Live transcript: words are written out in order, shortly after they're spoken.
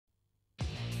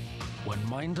When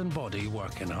mind and body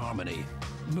work in harmony,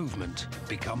 movement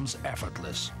becomes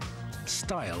effortless.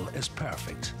 Style is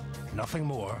perfect. Nothing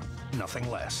more, nothing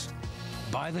less.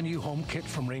 Buy the new home kit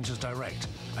from Rangers Direct,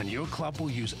 and your club will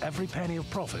use every penny of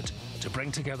profit to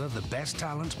bring together the best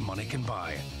talent money can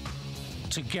buy.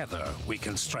 Together, we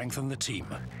can strengthen the team.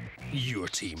 Your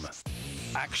team.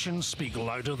 Actions speak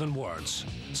louder than words.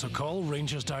 So call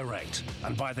Rangers Direct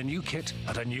and buy the new kit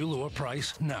at a new lower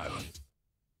price now.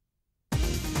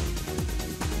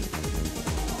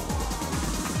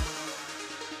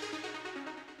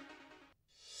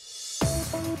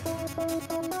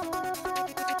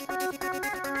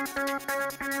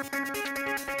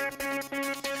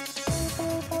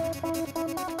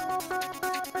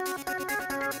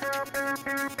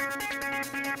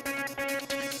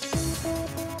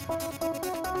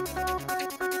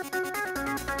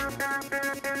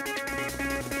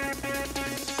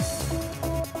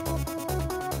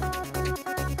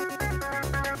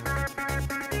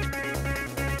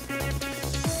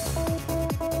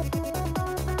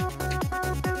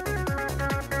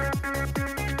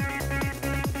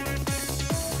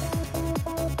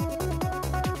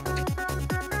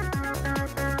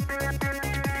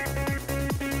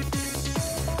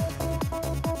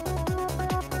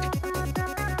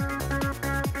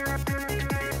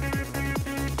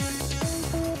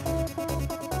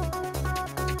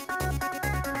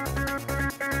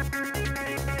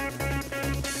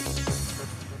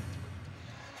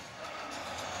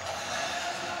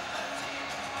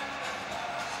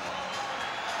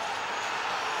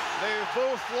 They've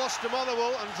both lost to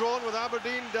Motherwell and drawn with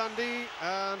Aberdeen, Dundee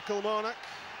and Kilmarnock.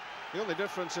 The only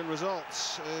difference in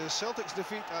results is Celtic's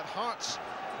defeat at Hearts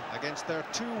against their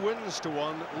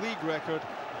 2-1 league record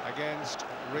against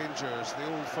Rangers.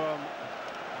 The Old Firm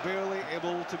barely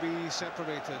able to be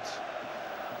separated.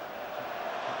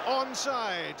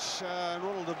 Onside,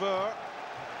 Ronald de Boer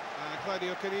and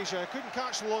Claudio Caniggia couldn't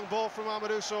catch the long ball from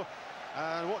Amoruso.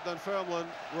 And what Dunfermline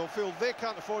will feel they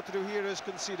can't afford to do here is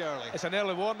concede early. It's an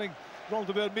early warning. Ronald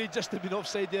de Boer may just have been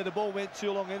offside there. The ball went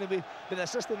too long anyway. But the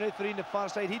assistant referee on the far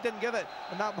side, he didn't give it.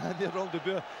 And that man there, Ronald de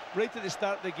Boer, right at the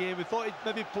start of the game, we thought he'd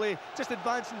maybe play just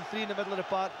advancing the three in the middle of the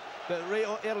park. But right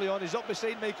early on, he's up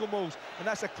beside Michael Moles. And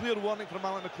that's a clear warning from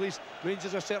Alan McLeish.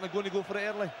 Rangers are certainly going to go for it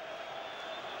early.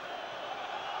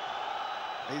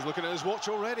 He's looking at his watch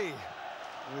already.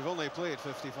 We've only played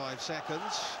 55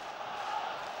 seconds.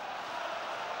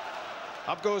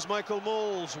 Up goes Michael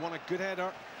Moles, won a good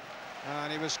header,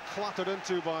 and he was clattered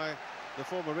into by the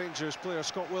former Rangers player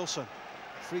Scott Wilson.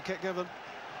 Free kick given.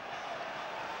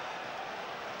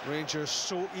 Rangers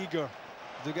so eager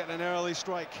to get an early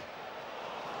strike.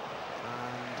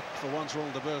 And for once,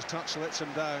 Ronald de Boer's touch lets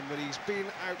him down, but he's been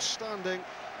outstanding.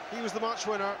 He was the match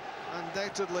winner,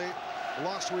 undoubtedly,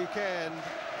 last weekend.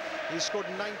 He's scored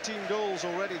 19 goals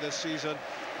already this season.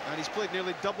 And he's played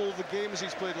nearly double the games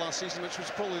he's played last season, which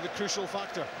was probably the crucial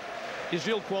factor. He's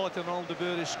real quality, Ronald de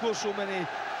Boer. He scores so many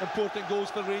important goals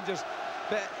for Rangers,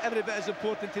 but every bit as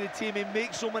important to the team. He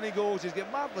makes so many goals. He's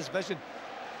got marvellous vision.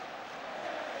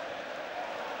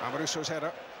 Amoruso's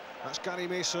header. That's Gary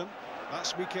Mason.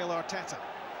 That's Mikel Arteta.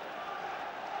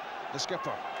 The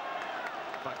skipper.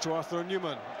 Back to Arthur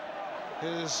Newman.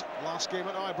 His last game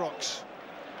at Ibrox.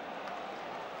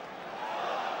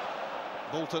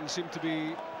 Bolton seemed to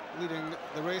be leading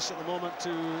the race at the moment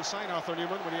to sign Arthur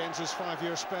Newman when he ends his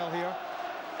 5-year spell here.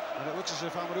 And it looks as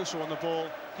if Amoruso on the ball,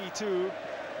 he too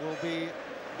will be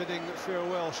bidding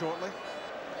farewell shortly.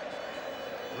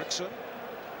 Rickson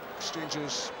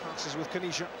exchanges passes with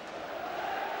Caniggia.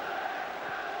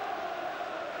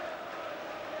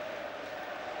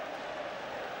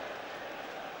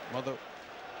 Mother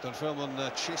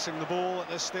Dunfermline chasing the ball at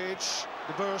this stage.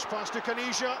 De Boer's pass to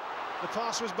Caniggia. The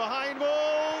pass was behind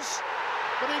Moles,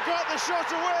 but he got the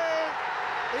shot away.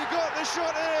 He got the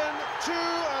shot in.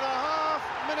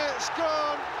 2.5 minutes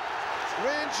gone.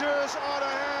 Rangers are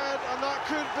ahead, and that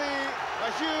could be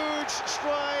a huge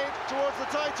stride towards the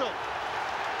title.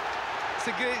 It's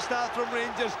a great start from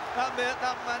Rangers. That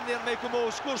man there, Michael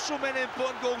Moles, scores so many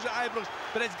important goals at Ibrox.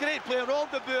 But it's great play. Ronald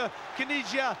de Boer,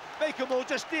 Caniggia, Michael Moles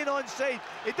just staying on side.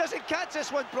 He doesn't catch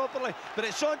this one properly, but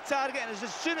it's on target. And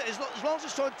as long as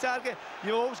it's on target,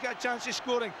 you always get a chance of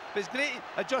scoring. But it's great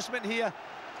adjustment here.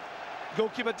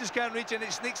 Goalkeeper just can't reach it, and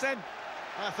it sneaks in.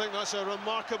 I think that's a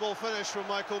remarkable finish from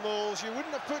Michael Moles. You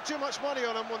wouldn't have put too much money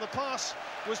on him when the pass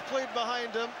was played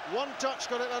behind him. One touch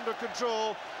got it under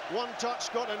control. One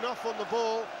touch got enough on the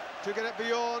ball to get it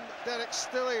beyond Derek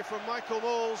Stilley from Michael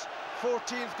Moles.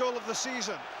 14th goal of the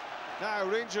season. Now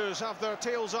Rangers have their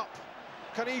tails up.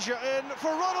 Caniggia in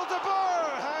for Ronald de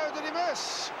Boer. How did he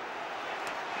miss?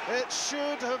 It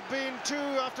should have been 2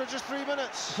 after just 3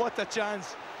 minutes. What a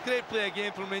chance. Great play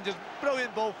again from Rangers.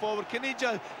 Brilliant ball forward.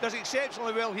 Caniggia does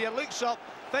exceptionally well here. Looks up,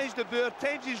 finds the Boer,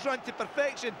 times his run to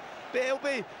perfection.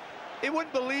 But he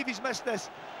wouldn't believe he's missed this.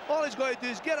 All he's got to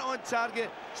do is get it on target.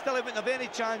 Still he wouldn't have any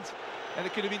chance. And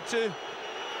it could have been 2.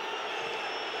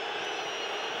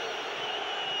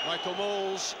 Michael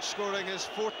Moles scoring his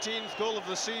 14th goal of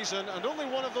the season, and only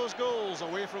one of those goals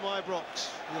away from Ibrox.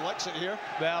 He likes it here.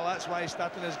 Well, that's why he's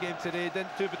starting his game today.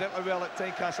 Didn't do particularly well at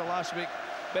Tynecastle last week,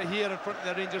 but here in front of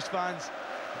the Rangers fans,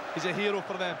 he's a hero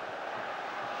for them.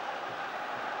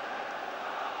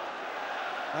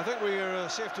 I think we are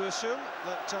safe to assume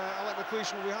that Alec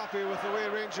McLeish will be happy with the way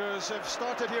Rangers have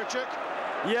started here, Chick.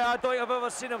 Yeah, I don't think I've ever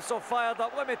seen him so fired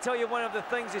up. Let me tell you one of the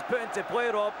things he's put into play,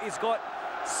 Rob. He's got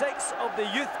 6 of the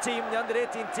youth team, the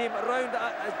under-18 team, around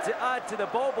to add to the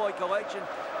ball boy collection.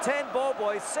 10 ball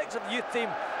boys, 6 of the youth team,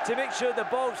 to make sure the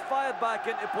ball's fired back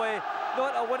into play.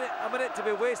 Not a minute to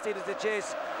be wasted as they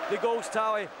chase the goals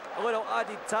tally. A little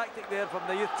added tactic there from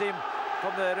the youth team,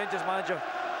 from the Rangers manager.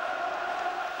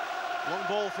 Long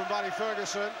ball from Barry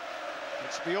Ferguson.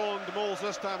 It's beyond Moles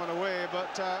this time and away,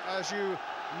 but as you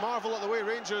marvel at the way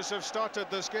Rangers have started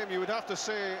this game, you would have to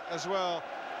say as well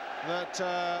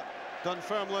that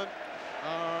Dunfermline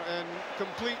are in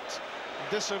complete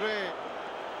disarray.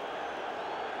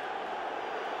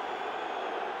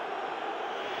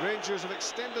 Rangers have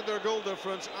extended their goal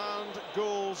difference and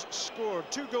goals scored.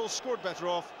 2 goals scored better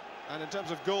off, and in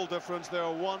terms of goal difference, they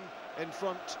are 1 in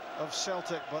front of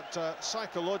Celtic, but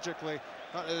psychologically,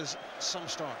 that is some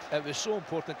start. It was so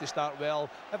important to start well.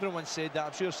 Everyone said that.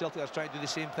 I'm sure Celtic are trying to do the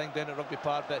same thing down at Rugby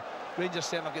Park, but Rangers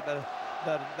certainly get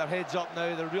their heads up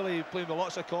now. They're really playing with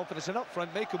lots of confidence. And up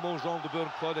front, Michael Moles, Ronald de Boer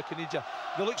and Claudio Caniggia,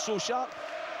 they look so sharp.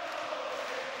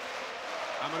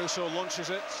 Amoruso launches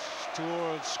it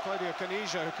towards Claudio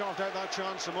Caniggia, who carved out that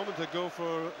chance a moment ago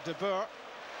for de Boer.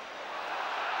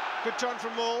 Good turn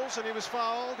from Moles, and he was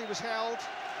fouled, he was held,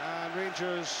 and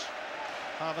Rangers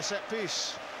have a set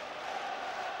piece.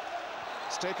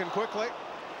 It's taken quickly.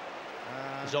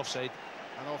 He's offside.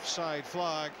 An offside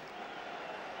flag.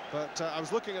 But I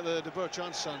was looking at the de Boer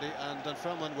chance, Sandy, and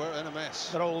Dunfermline were in a mess.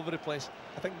 They're all over the place.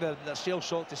 I think they're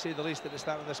shell-shocked, to say the least, at the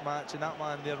start of this match. And that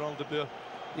man there, Ronald de Boer,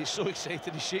 he's so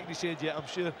excited, he's shaking his head yet. I'm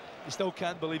sure he still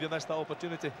can't believe he missed that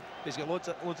opportunity. But he's got loads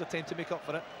of time to make up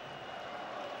for it.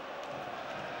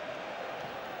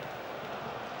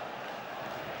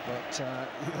 But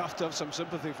you have to have some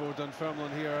sympathy for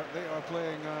Dunfermline here. They are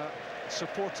playing a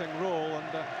supporting role,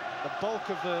 and the bulk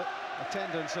of the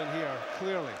attendance in here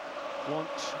clearly want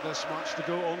this match to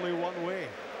go only one way.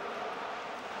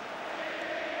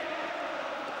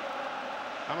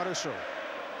 Amoruso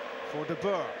for de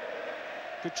Boer.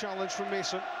 Good challenge from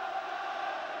Mason.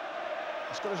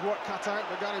 He's got his work cut out,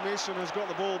 but Gary Mason has got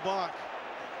the ball back.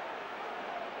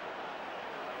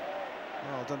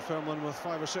 Well, Dunfermline with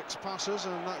 5 or 6 passes,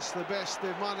 and that's the best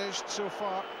they've managed so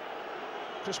far.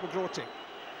 Chris McGrorty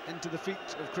into the feet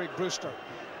of Craig Brewster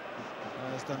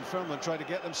as Dunfermline try to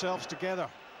get themselves together.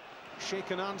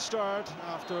 Shaken and stirred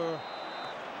after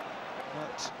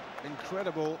that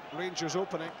incredible Rangers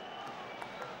opening.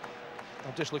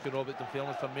 I'm just looking, Robert,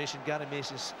 Dunfermline formation. Gary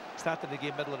Mason's started the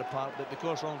game middle of the park, but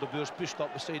because Ronald de Boer's pushed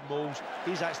up beside Moles,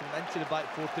 he's actually into the back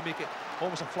 4 to make it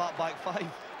almost a flat back 5,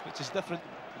 which is different.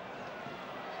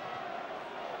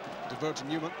 De Boer to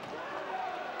Newman.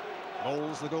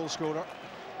 Moles, the goal scorer.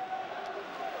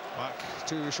 Back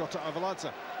to Shota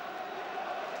Avaladze.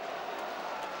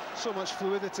 So much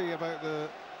fluidity about the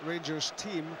Rangers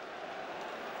team.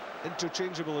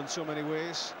 Interchangeable in so many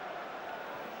ways.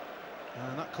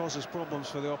 And that causes problems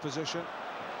for the opposition.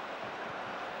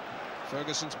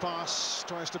 Ferguson's pass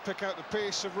tries to pick out the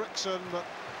pace of Rickson, but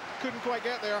couldn't quite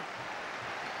get there.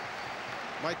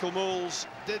 Michael Moles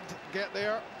did get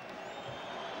there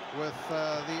with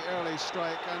the early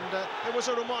strike, and it was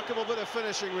a remarkable bit of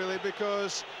finishing, really,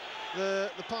 because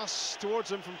the pass towards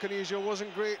him from Caniggia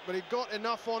wasn't great, but he got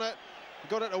enough on it,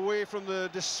 got it away from the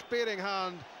despairing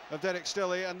hand of Derek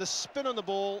Stilley, and the spin on the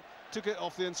ball took it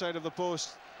off the inside of the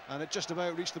post, and it just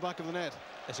about reached the back of the net.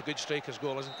 It's a good striker's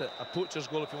goal, isn't it? A poacher's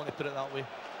goal, if you want to put it that way.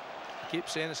 I keep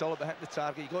saying it's all about hitting the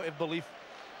target. You've got to have belief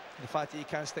in the fact that you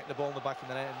can't stick the ball in the back of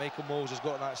the net, and Michael Moles has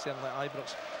got that certainly at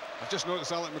Ibrox. I've just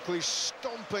noticed Alec McLeish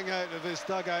stomping out of his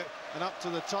dugout and up to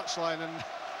the touchline, and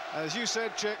as you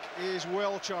said, Chick, he's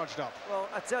well charged up. Well,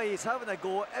 I tell you, he's having a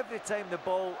go every time the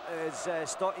ball is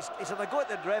stopped. He's having a go at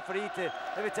the referee to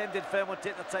every time Dunfermline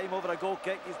take their time over a goal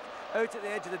kick. He's out at the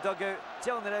edge of the dugout,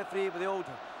 telling the referee with the old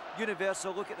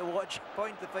universal. Look at the watch,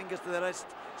 point the fingers to the wrist,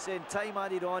 saying time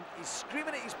added on. He's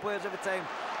screaming at his players every time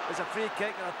there's a free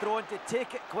kick and a throw-in to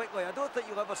take it quickly. I don't think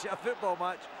you'll ever see a football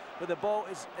match where the ball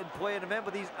is in play. And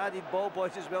remember these added ball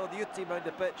boys as well, the youth team around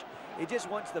the pitch. He just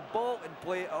wants the ball in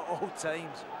play at all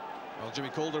times. Well, Jimmy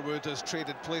Calderwood has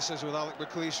traded places with Alec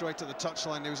McLeish right at the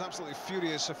touchline. He was absolutely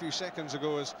furious a few seconds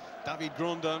ago as David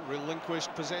Grondin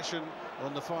relinquished possession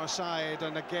on the far side.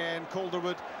 And again,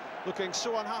 Calderwood looking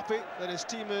so unhappy that his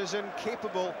team is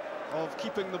incapable of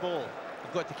keeping the ball.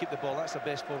 You've got to keep the ball. That's the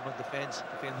best form of defence.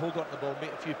 If you can hold on to the ball,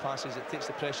 make a few passes, it takes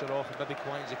the pressure off and maybe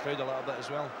quiets the crowd a little bit as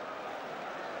well.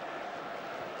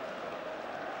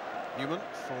 Newman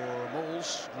for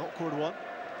Moles, an awkward one,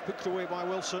 hooked away by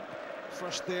Wilson.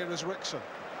 First there is Rickson.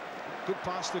 Good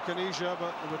pass to Caniggia,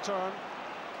 but the return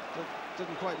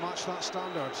didn't quite match that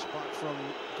standard. Back from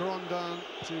Grondin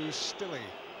to Stille.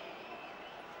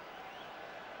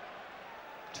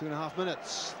 2.5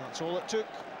 minutes, that's all it took.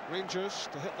 Rangers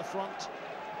to hit the front.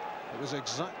 It was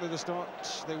exactly the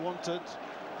start they wanted.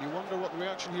 You wonder what the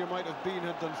reaction here might have been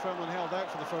had Dunfermline held out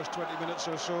for the first 20 minutes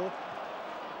or so.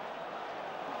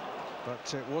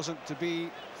 But it wasn't to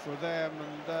be for them,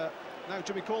 and now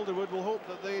Jimmy Calderwood will hope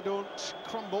that they don't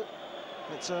crumble.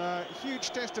 It's a huge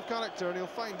test of character, and he'll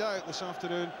find out this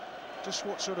afternoon just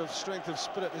what sort of strength of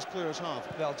spirit his players have.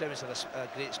 Well, Jimmy's had a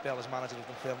great spell as manager of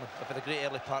Dunfermline. They've had a great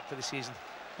early part for the season.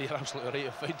 But you're absolutely right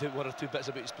to find out one or two bits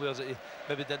about his players that he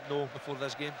maybe didn't know before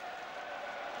this game.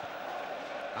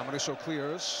 Amoruso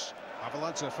clears.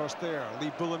 Avalanza first there.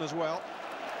 Lee Bullen as well.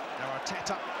 Now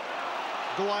Arteta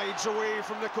glides away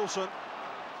from Nicholson.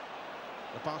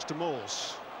 The pass to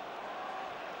Moles.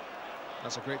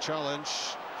 That's a great challenge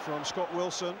from Scott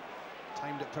Wilson.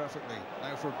 Timed it perfectly.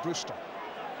 Now for Brewster.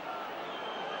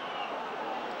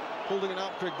 Holding it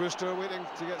up, Craig Brewster, waiting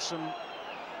to get some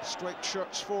striped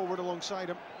shirts forward alongside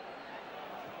him.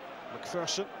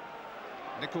 McPherson.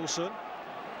 Nicholson.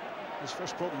 His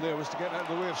first problem there was to get out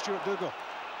of the way of Stuart Dougal.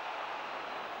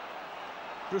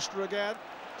 Brewster again.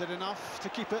 Did enough to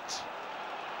keep it.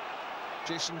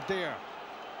 Jason Dare.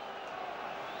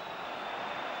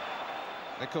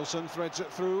 Nicholson threads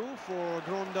it through for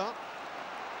Grondin.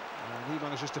 And he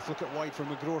manages to flick it wide for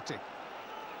McGroarty.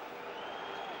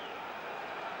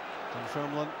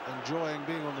 Dunfermline enjoying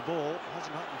being on the ball.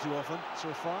 Hasn't happened too often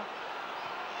so far.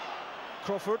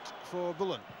 Crawford for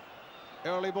Bullen.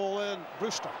 Early ball in.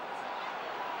 Brewster.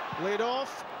 Laid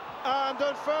off. And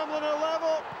Dunfermline are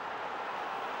level.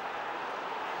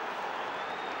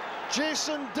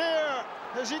 Jason Dare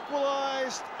has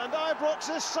equalised, and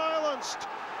Ibrox is silenced.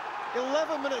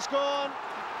 11 minutes gone.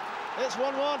 It's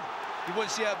 1-1. You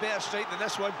won't see a better strike than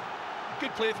this one.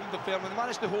 Good play from Dunfermline. They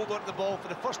managed to hold on to the ball for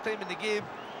the first time in the game.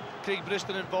 Craig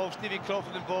Brewster involved, Stevie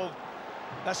Crawford involved.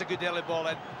 That's a good early ball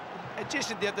in. And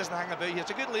Jason Dare doesn't hang about here.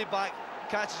 It's a good laid back,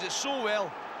 catches it so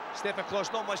well. Step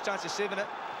across, not much chance of saving it.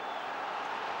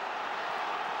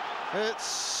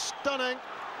 It's stunning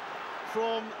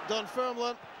from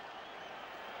Dunfermline.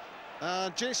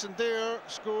 And Jason Dare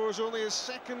scores only his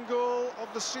second goal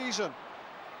of the season.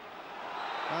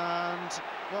 And,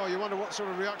 well, you wonder what sort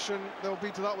of reaction there'll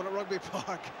be to that one at Rugby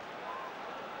Park.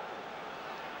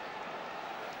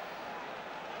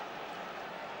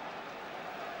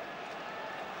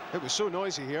 It was so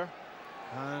noisy here,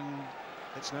 and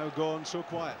it's now gone so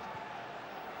quiet.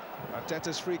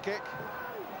 Arteta's free kick,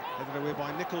 headed away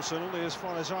by Nicholson, only as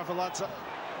far as Arveladze.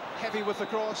 Heavy with the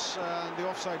cross, and the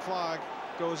offside flag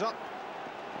goes up.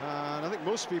 And I think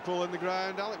most people in the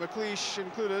ground, Alec McLeish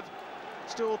included,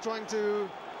 still trying to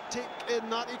take in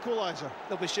that equaliser.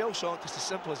 They'll be shell-shocked, it's as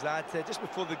simple as that. Just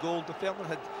before the goal, Dunfermline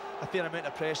had a fair amount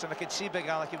of pressure, and I could see Big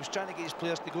Alec, he was trying to get his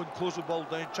players to go and close the ball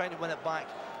down, trying to win it back.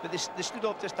 But they stood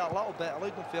off just that little bit,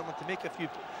 allowed Dunfermline to make a few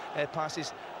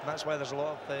passes, and that's why there's a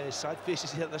lot of sad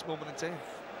faces here at this moment in time.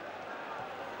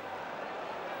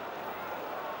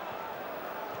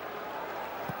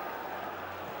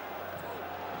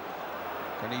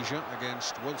 Caniggia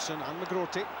against Wilson and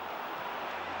McGroarty.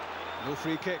 No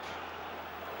free kick.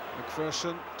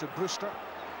 McPherson to Brewster.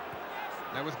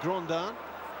 Now with Grondin.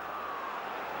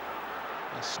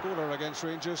 A scorer against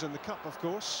Rangers in the Cup, of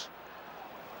course.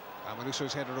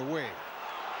 Amoruso's headed away.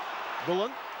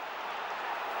 Bullen.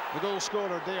 The goal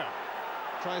scorer there.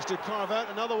 Tries to carve out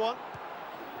another one.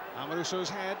 Amoruso's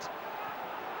head.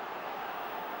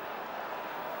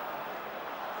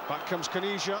 Back comes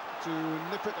Caniggia to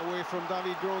nip it away from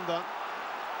David Grondin.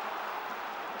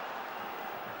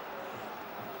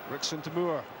 Rickson to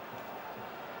Moore.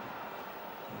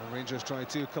 The Rangers try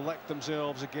to collect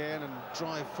themselves again and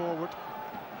drive forward.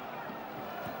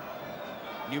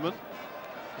 Newman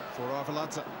for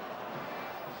Arveladze.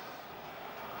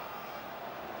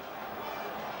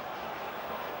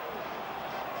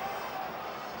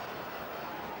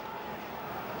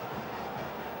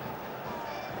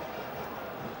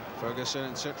 Ferguson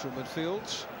in central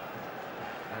midfield.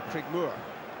 And Craig Moore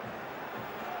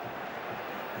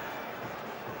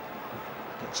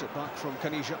gets it back from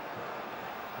Caniggia.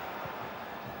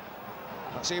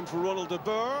 That's aimed for Ronald de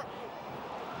Boer.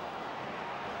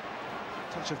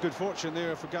 Touch of good fortune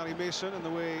there for Gary Mason in the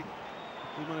way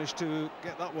he managed to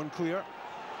get that one clear.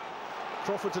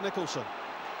 Crawford to Nicholson.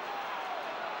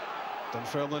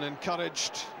 Dunfermline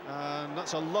encouraged, and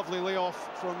that's a lovely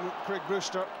layoff from Craig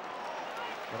Brewster.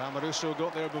 But Amoruso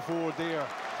got there before Dare.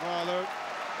 Well, they're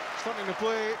starting to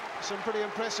play some pretty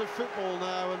impressive football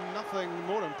now, and nothing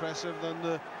more impressive than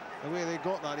the way they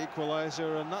got that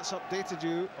equaliser, and that's updated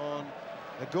you on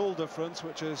the goal difference,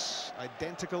 which is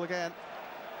identical again.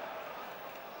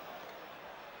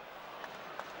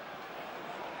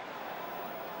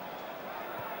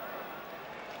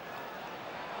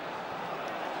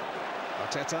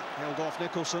 Arteta held off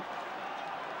Nicholson.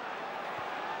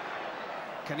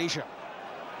 Caniggia.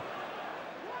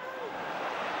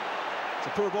 It's a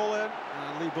poor ball in,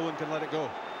 and Lee Bullen can let it go.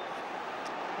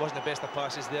 Wasn't the best of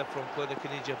passes there from Claudio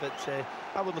Caniggia, but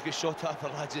I would look at shot at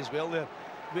Avalanche as well there.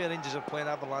 Where Rangers are playing,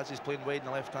 Avalanche is playing wide on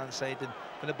the left-hand side, and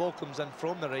when the ball comes in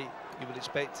from the right, you would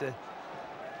expect the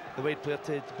wide player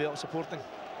to be out supporting.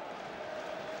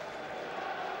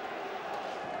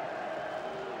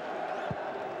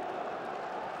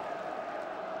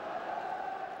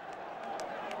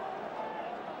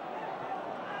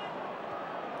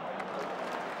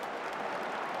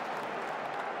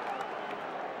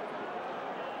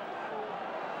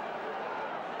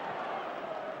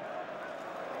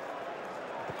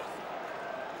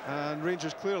 And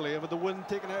Rangers clearly have had the wind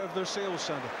taken out of their sails,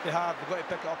 Sandy. They have. They've got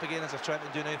to pick it up again as they're trying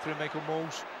to do now through Michael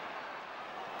Moles.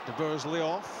 De Boer's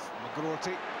layoff.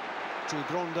 McGroarty to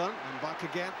Grondin and back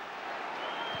again.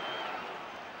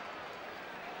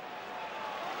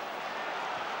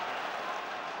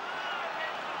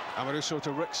 Amoruso to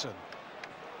Rickson.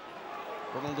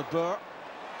 Ronald de Boer.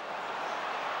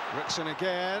 Rickson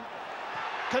again.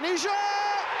 Caniggia!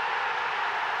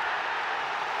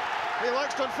 He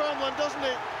likes Dunfermline, doesn't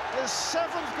he? His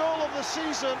 7th goal of the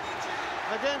season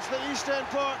against the East End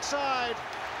Park side.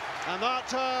 And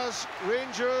that has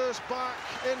Rangers back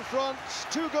in front.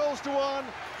 2-1,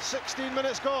 16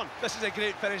 minutes gone. This is a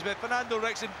great finish, but Fernando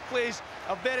Rickson plays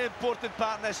a very important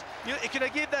part in this. He could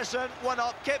have gave this one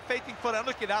up, kept fighting for it.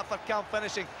 Look at that for calm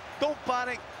finishing. Don't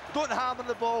panic, don't hammer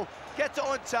the ball, get it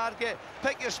on target,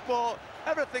 pick your spot.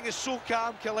 Everything is so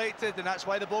calm, collected, and that's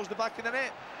why the ball's the back of the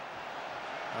net.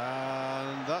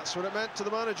 And that's what it meant to the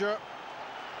manager.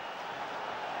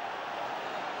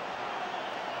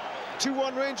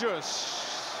 2-1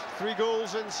 Rangers. 3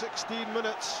 goals in 16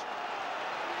 minutes.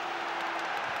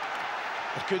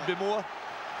 There could be more.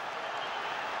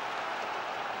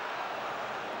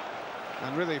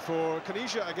 And really, for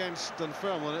Caniggia against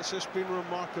Dunfermline, it's just been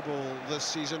remarkable this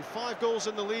season. 5 goals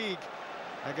in the league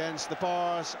against the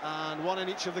Pars and 1 in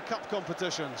each of the cup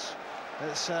competitions.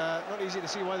 It's not easy to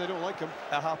see why they don't like him.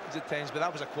 That happens at times, but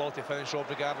that was a quality finish, Rob,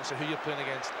 regardless of who you're playing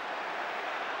against.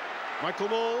 Michael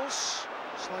Moles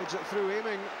slides it through,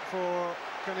 aiming for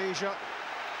Caniggia.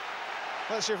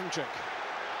 Let's hear from Chick.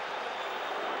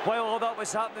 While all that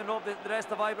was happening, Rob, the rest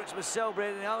of Ibrox was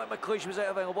celebrating. Alec McLeish was out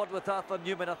having a word with Arthur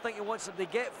Newman. I think he wants them to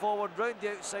get forward round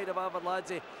the outside of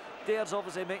Avalanche. Dare's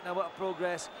obviously making a bit of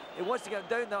progress. He wants to get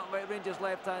down that right Rangers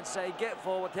left-hand side, get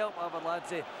forward, help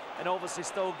Avalanche, and obviously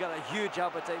still get a huge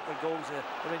appetite for goals,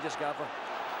 the Rangers gaffer.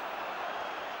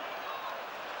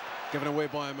 Given away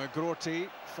by McGroarty.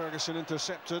 Ferguson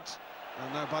intercepted,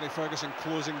 and now Barry Ferguson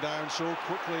closing down so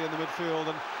quickly in the midfield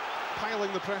and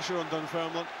piling the pressure on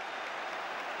Dunfermline.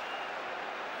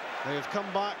 They've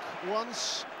come back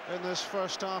once in this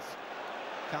first half.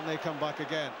 Can they come back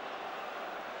again?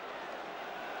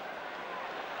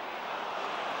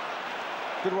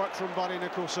 Good work from Barry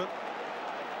Nicholson.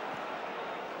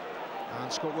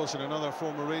 And Scott Wilson, another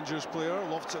former Rangers player,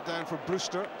 lofts it down for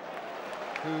Brewster,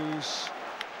 who was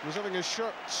having his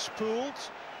shirts pulled.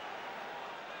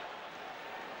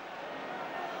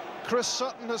 Chris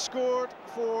Sutton has scored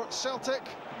for Celtic,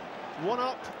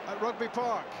 1-up at Rugby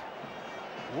Park.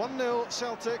 1-0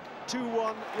 Celtic,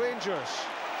 2-1 Rangers.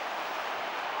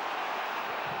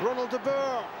 Ronald de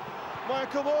Boer,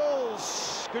 Michael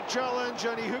Moles, good challenge,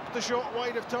 and he hooked the shot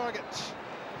wide of target.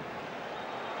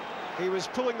 He was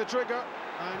pulling the trigger,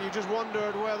 and you just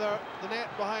wondered whether the net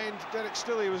behind Derek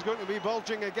Stilley was going to be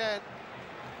bulging again.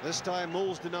 This time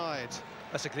Moles denied.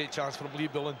 That's a great chance from Lee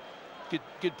Bullen.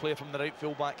 Good play from the right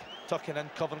full-back, tucking in,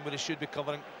 covering where he should be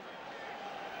covering.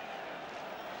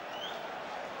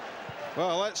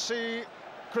 Well, let's see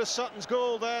Chris Sutton's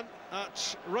goal then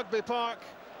at Rugby Park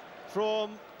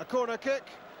from a corner kick.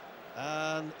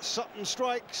 And Sutton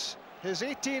strikes his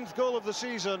 18th goal of the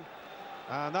season,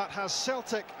 and that has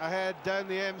Celtic ahead down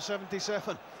the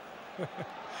M77.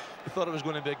 I thought it was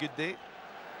going to be a good day.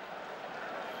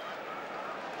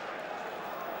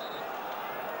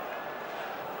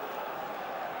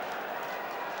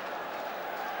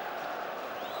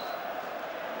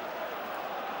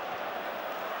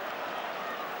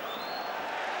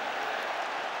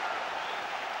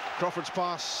 Crawford's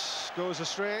pass goes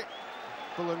astray.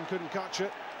 Bullen couldn't catch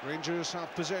it. Rangers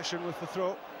have possession with the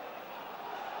throw.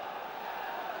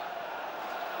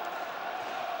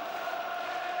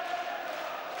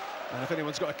 And if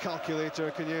anyone's got a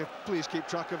calculator, can you please keep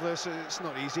track of this? It's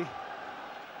not easy.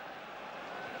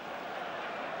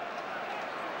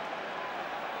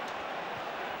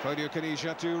 Claudio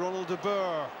Caniggia to Ronald de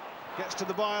Boer. Gets to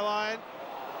the byline.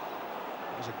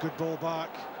 It was a good ball back.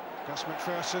 Gus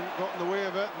McPherson got in the way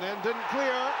of it and then didn't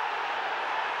clear.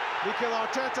 Mikel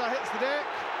Arteta hits the deck.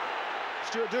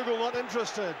 Stuart Dougal not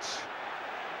interested.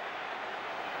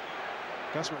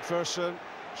 Gus McPherson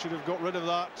should have got rid of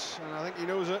that, and I think he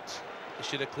knows it. He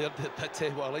should have cleared it, but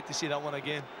I'd like to see that one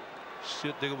again.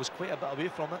 Stuart Dougal was quite a bit away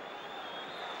from it.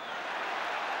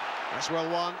 That's well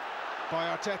won by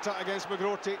Arteta against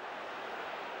McGrorty.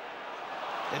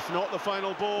 If not the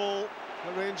final ball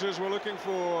the Rangers were looking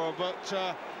for, but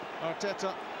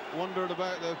Arteta wondered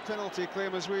about the penalty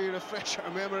claim as we refresh our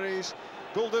memories.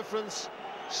 Goal difference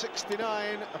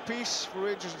 69 apiece for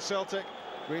Rangers and Celtic.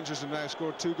 Rangers have now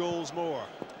scored 2 goals more.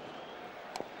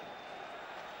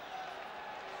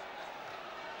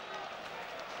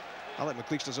 Alec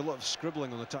McLeish does a lot of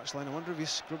scribbling on the touchline. I wonder if he's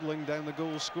scribbling down the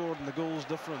goals scored and the goals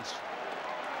difference.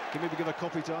 Can maybe give a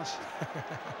copy to us?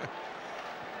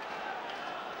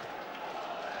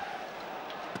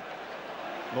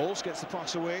 Moles gets the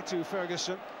pass away to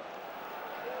Ferguson.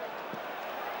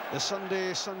 The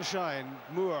Sunday sunshine,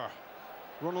 Moore,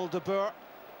 Ronald de Boer.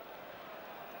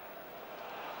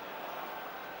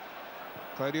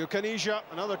 Claudio Caniggia,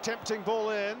 another tempting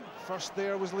ball in. First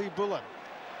there was Lee Bullen.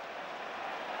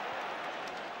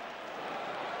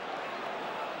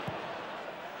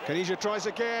 Caniggia tries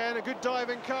again, a good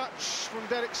diving catch from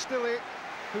Derek Stilley,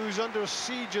 who's under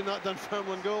siege in that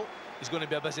Dunfermline goal. He's going to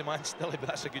be a busy man, Stilley, but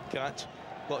that's a good catch.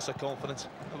 Lots of confidence.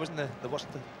 It wasn't the worst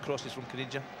crosses from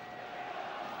Caniggia.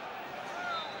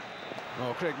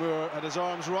 Oh, Craig Moore had his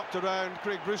arms wrapped around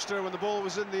Craig Brewster when the ball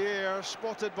was in the air,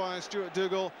 spotted by Stuart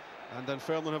Dougal, and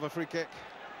Dunfermline have a free kick.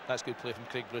 That's good play from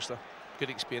Craig Brewster. Good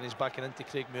experience backing into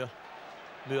Craig Moore.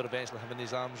 Moore eventually having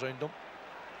his arms round him.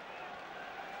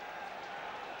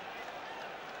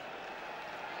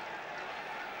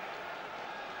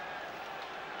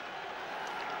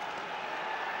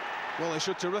 Well, they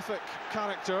showed terrific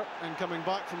character in coming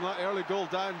back from that early goal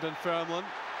down, Dunfermline.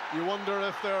 You wonder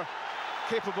if they're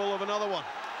capable of another one.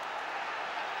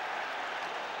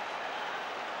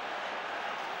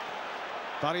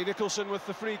 Barry Nicholson with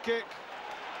the free kick.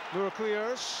 Moore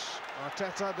clears.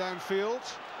 Arteta downfield.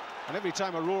 And every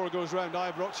time a roar goes round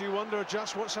Ibrox, you wonder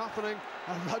just what's happening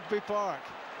at Rugby Park.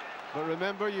 But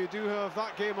remember, you do have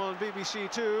that game on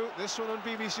BBC Two, this one on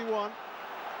BBC One.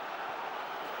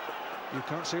 You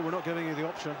can't say we're not giving you the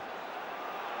option.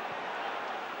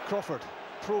 Crawford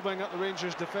probing at the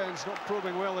Rangers' defence, not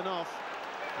probing well enough.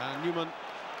 And Newman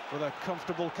with a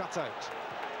comfortable cutout.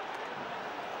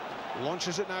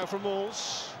 Launches it now for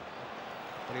Moles,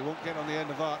 but he won't get on the end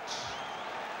of that.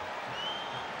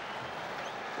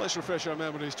 Let's refresh our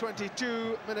memories.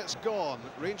 22 minutes gone.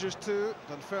 Rangers 2,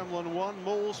 Dunfermline 1.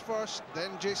 Moles first,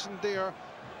 then Jason Deere,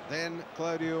 then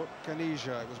Claudio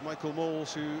Caniggia. It was Michael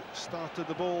Moles who started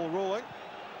the ball rolling.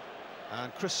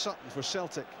 And Chris Sutton for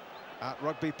Celtic at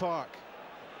Rugby Park.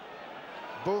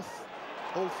 Both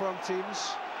Old Firm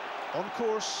teams on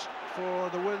course for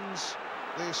the wins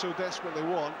they so desperately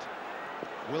want.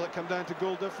 Will it come down to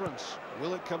goal difference?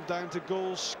 Will it come down to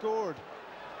goals scored?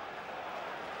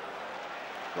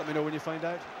 Let me know when you find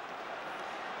out.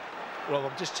 Well,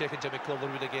 I'm just checking Jimmy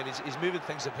Calderwood again. He's moving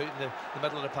things about in the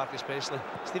middle of the park especially.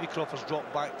 Stevie Crawford's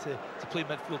dropped back to play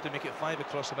midfield to make it 5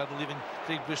 across the middle, leaving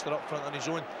Craig Brewster up front on his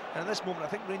own. And at this moment, I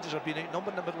think Rangers are being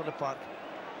outnumbered in the middle of the park.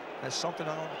 And it's something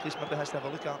that the police maybe has to have a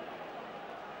look at.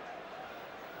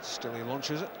 Stilley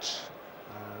launches it,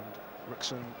 and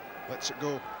Rickson lets it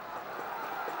go.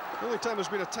 The only time there's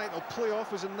been a title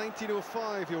playoff was in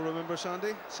 1905, you'll remember,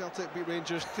 Sandy. Celtic beat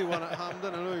Rangers 2-1 at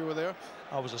Hampden. I know you were there.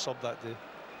 I was a sub that day.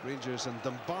 Rangers and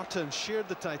Dumbarton shared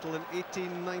the title in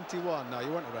 1891. Now,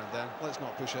 you weren't around then. Let's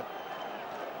not push it.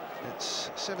 It's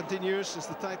 17 years since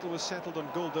the title was settled on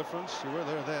goal difference. You were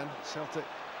there then. Celtic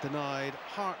denied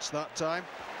Hearts that time.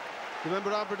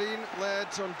 Remember, Aberdeen led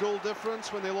on goal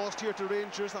difference when they lost here to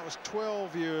Rangers. That was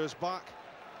 12 years back.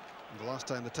 And the last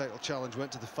time the title challenge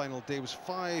went to the final day was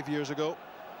 5 years ago,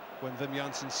 when Wim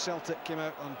Janssen's Celtic came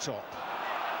out on top.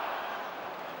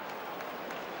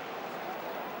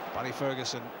 Barry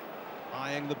Ferguson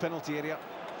eyeing the penalty area.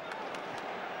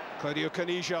 Claudio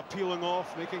Caniggia peeling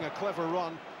off, making a clever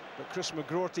run, but Chris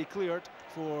McGroarty cleared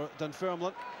for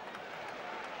Dunfermline.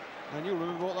 And you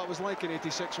remember what that was like in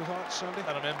 '86 with Hearts, Sandy?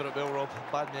 I remember it well, Rob.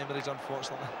 Bad memories,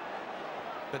 unfortunately.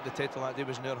 But the title that day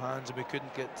was in our hands and we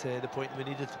couldn't get the point we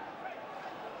needed.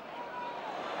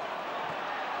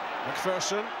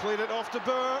 McPherson played it off to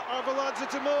Burr. Arveladze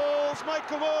to Moles.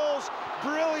 Michael Moles.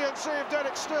 Brilliant save,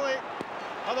 Derek Stilley.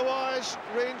 Otherwise,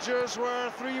 Rangers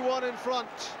were 3-1 in front.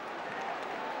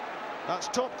 That's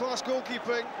top-class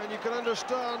goalkeeping, and you can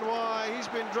understand why he's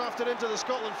been drafted into the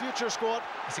Scotland future squad.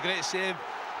 It's a great save.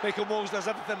 Michael Moles does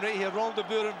everything right here. Ronald de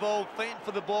Boer involved, fighting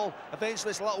for the ball. Eventually,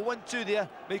 it's a little 1-2 there.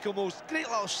 Michael Moles, great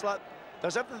little slip.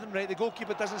 Does everything right. The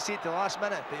goalkeeper doesn't see it till the last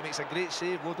minute, but he makes a great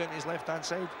save, low down to his left-hand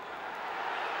side.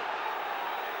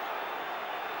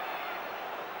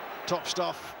 Top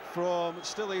stuff from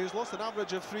Stilley, who's lost an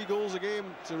average of 3 goals a game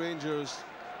to Rangers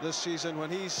this season when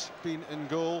he's been in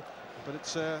goal, but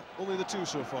it's only the 2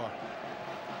 so far.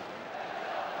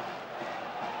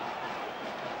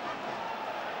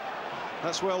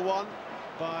 That's well won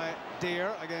by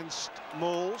Dare against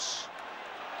Moles.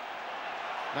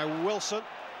 Now Wilson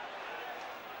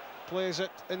plays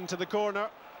it into the corner,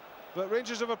 but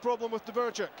Rangers have a problem with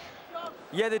Dvorak.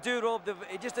 Yeah, they do, Rob.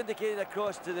 He just indicated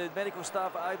across to the medical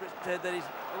staff at Ibrox that he's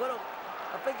a little,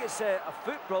 I think it's a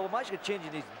foot problem, actually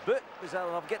changing his boot.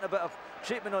 I'm getting a bit of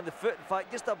treatment on the foot. In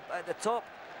fact, just at the top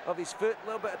of his foot, a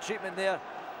little bit of treatment there.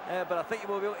 But I think he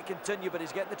will be able to continue, but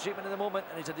he's getting the treatment in the moment,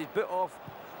 and he's had his boot off.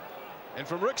 In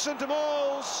from Rickson to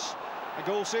Moles. A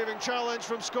goal-saving challenge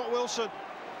from Scott Wilson.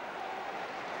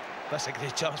 That's a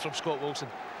great challenge from Scott Wilson.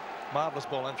 Marvellous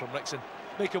ball in from Rickson.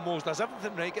 Michael Moles does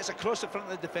everything right, gets across the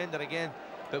front of the defender again,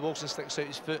 but Wilson sticks out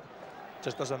his foot,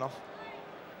 just does enough.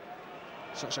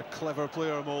 Such a clever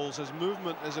player, Moles. His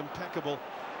movement is impeccable,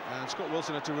 and Scott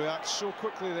Wilson had to react so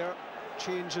quickly there,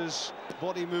 changes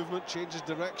body movement, changes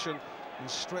direction, and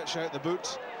stretch out the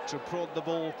boot to prod the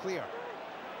ball clear.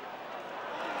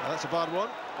 That's a bad one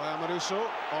by Amaruso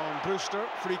on Brewster,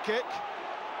 free kick.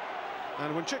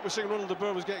 And when Chick was saying Ronald de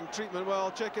Boer was getting treatment,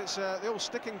 well, Chick, it's the old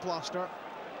sticking plaster.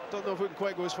 Don't know if we can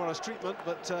quite go as far as treatment,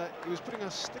 but he was putting a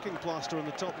sticking plaster on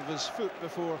the top of his foot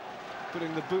before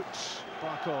putting the boot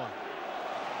back on.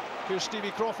 Here's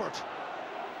Stevie Crawford.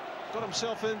 Got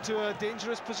himself into a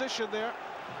dangerous position there,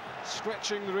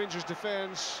 stretching the Rangers'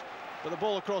 defence, but the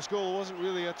ball across goal wasn't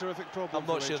really a terrific problem. I'm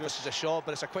not sure if this is a shot,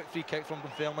 but it's a quick free kick from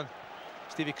Dunfermline.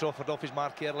 Stevie Crawford off his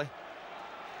mark early.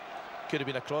 Could have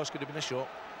been a cross, could have been a shot.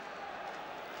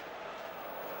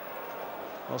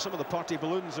 Well, some of the party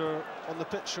balloons are on the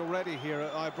pitch already here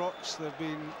at Ibrox. They've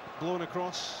been blown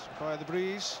across by the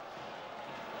breeze,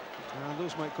 and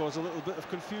those might cause a little bit of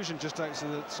confusion just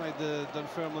outside the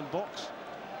Dunfermline box.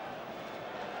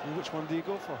 And which one do you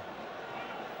go for?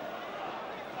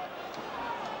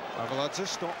 Arveladze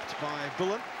stopped by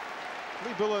Bullen.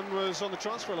 Lee Bullen was on the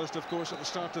transfer list, of course, at the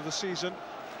start of the season.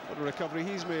 What a recovery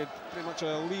he's made. Pretty much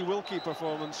a Lee Wilkie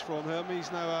performance from him.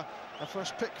 He's now a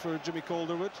first pick for Jimmy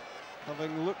Calderwood,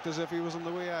 having looked as if he was on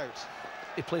the way out.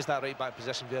 He plays that right-back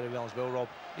position very well as well, Rob.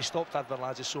 He stopped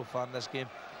Arveladze so far in this game.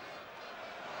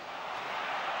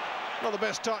 Not the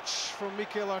best touch from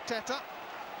Mikel Arteta.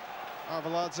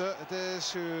 Arveladze, it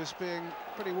is, who is being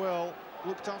pretty well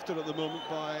looked after at the moment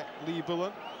by Lee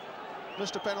Bullen.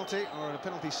 Missed a penalty, or a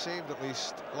penalty saved at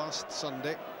least, last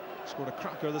Sunday. Scored a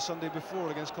cracker the Sunday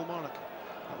before against Kilmarnock.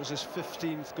 That was his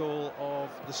 15th goal of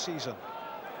the season.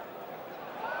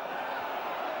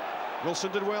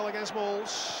 Wilson did well against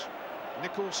Moles.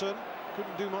 Nicholson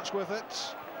couldn't do much with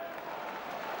it.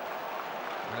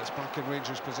 And it's back in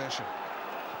Rangers' possession.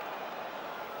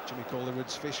 Jimmy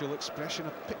Calderwood's facial expression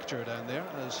a picture down there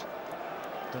as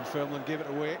Dunfermline gave it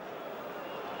away.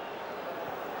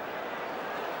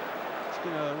 It's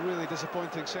been a really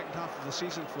disappointing second half of the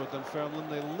season for Dunfermline.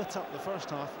 They lit up the first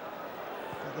half,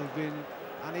 but they've been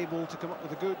unable to come up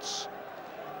with the goods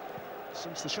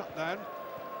since the shutdown.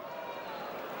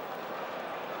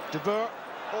 De Boer,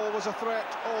 always a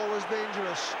threat, always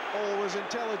dangerous, always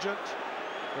intelligent.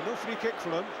 But no free kick for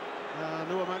him.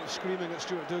 No amount of screaming at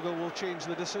Stuart Dougal will change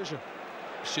the decision.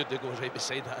 Stuart Dougal was right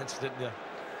beside that incident there.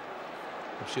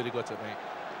 I'm sure he got it right.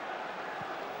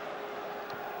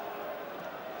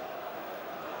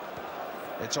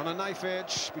 It's on a knife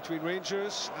edge between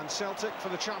Rangers and Celtic for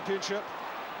the championship.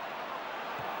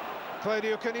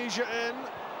 Claudio Caniggia in.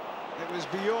 It was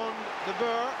beyond the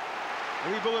Burr.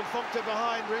 Lee Bullen thumped it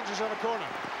behind. Rangers have a corner.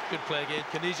 Good play again.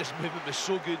 Canisia's movement was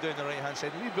so good down the right-hand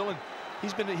side. Lee Bullen,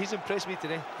 he's impressed me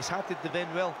today. He's had to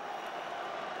defend well.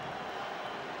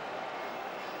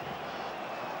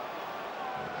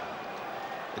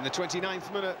 In the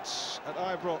 29th minute at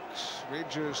Ibrox,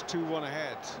 Rangers 2-1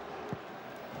 ahead.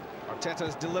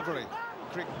 Arteta's delivery.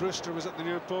 Craig Brewster was at the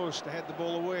near post to head the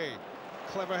ball away.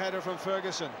 Clever header from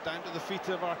Ferguson, down to the feet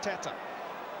of Arteta.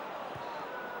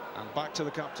 And back to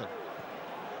the captain.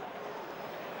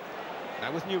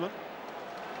 Now with Newman.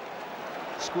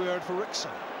 Squared for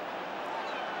Rickson.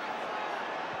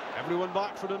 Everyone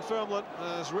back for Dunfermline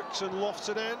as Rickson lofts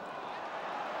it in.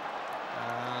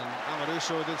 And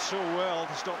Amoruso did so well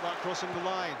to stop that crossing the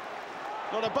line.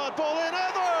 Not a bad ball in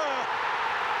either!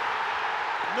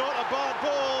 Not a bad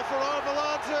ball for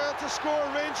Arveladze to score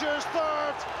Rangers'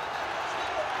 third.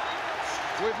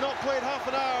 We've not played half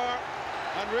an hour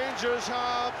and Rangers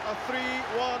have a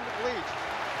 3-1 lead.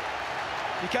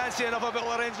 You can't say enough about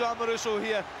Lorenzo Amoruso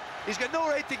here. He's got no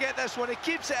right to get this one. He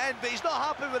keeps it in, but he's not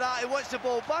happy with that. He wants the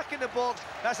ball back in the box.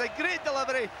 That's a great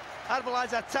delivery.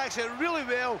 Arveladze attacks it really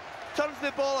well. Turns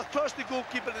the ball across the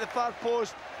goalkeeper to the far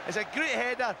post. It's a great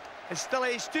header. And still,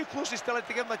 he's too close to Stillett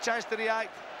to give him a chance to react.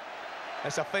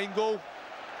 It's a fine goal.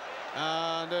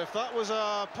 And if that was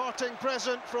a parting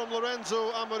present from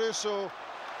Lorenzo Amoruso,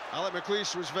 Alec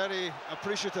McLeish was very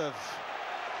appreciative.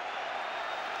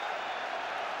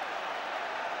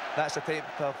 That's the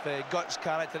type of guts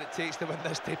character it takes to win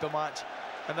this type of match.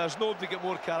 And there's nobody got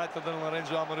more character than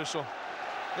Lorenzo Amoruso.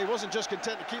 He wasn't just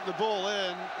content to keep the ball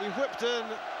in, he whipped in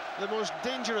the most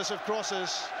dangerous of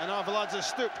crosses, and Arveladze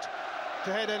stooped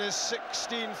to head in his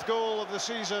 16th goal of the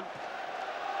season.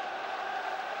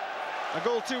 A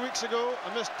goal 2 weeks ago,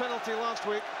 a missed penalty last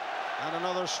week, and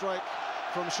another strike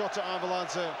from Shota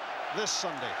Arveladze this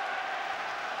Sunday.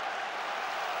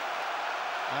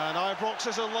 And Ibrox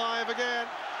is alive again.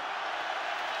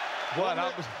 What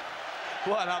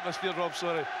an atmosphere, Rob,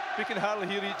 sorry. We can hardly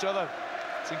hear each other.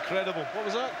 It's incredible. What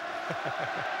was that?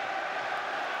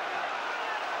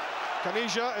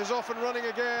 Caniggia is off and running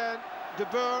again. De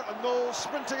Boer and Knowles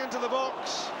sprinting into the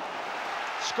box.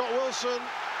 Scott Wilson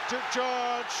took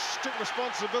charge, took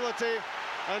responsibility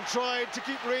and tried to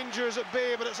keep Rangers at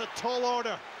bay, but it's a tall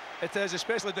order. It is,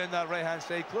 especially down that right-hand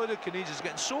side. Claudio Caniggia's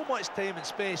getting so much time and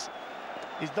space.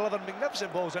 He's delivered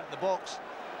magnificent balls into the box.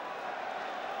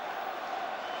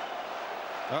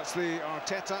 That's the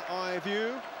Arteta eye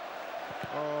view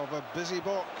of a busy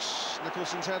box.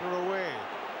 Nicholson's header away.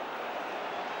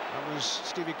 That was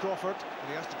Stevie Crawford, and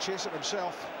he has to chase it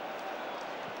himself.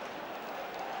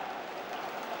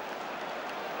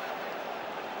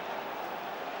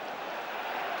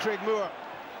 Craig Moore.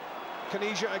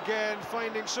 Caniggia again,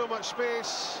 finding so much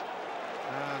space.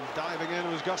 And diving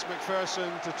in was Gus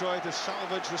McPherson to try to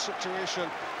salvage the situation.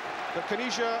 But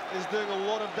Caniggia is doing a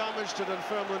lot of damage to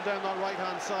Dunfermline down that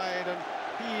right-hand side, and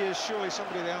he is surely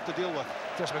somebody they have to deal with.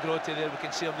 Chris McGrotty there, we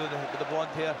can see him with the blonde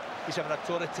hair. He's having a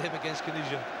torrid time against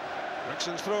Caniggia.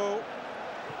 Rickson's throw.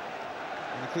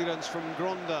 And the clearance from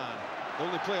Grondin. The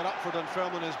only player up for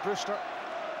Dunfermline is Brewster.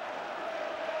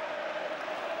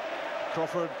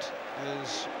 Crawford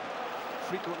is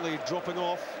frequently dropping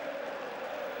off.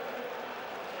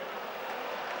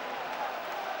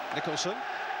 Nicholson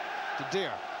to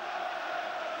Dare.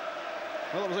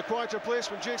 Well, it was a quieter place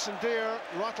when Jason Dare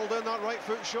rattled in that right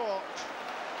foot shot,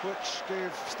 which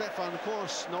gave Stefan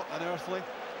Kors not unearthly,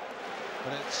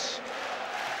 but it's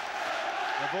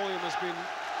the volume has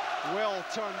been well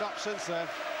turned up since then.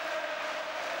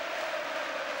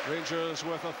 Rangers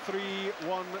with a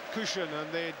 3-1 cushion,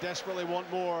 and they desperately want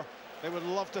more. They would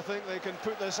love to think they can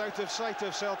put this out of sight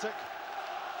of Celtic,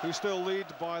 who still lead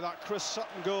by that Chris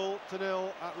Sutton goal to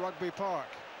 0 at Rugby Park.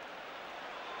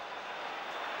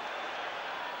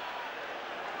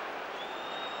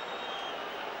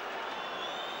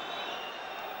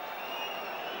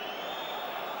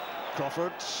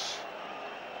 Crawford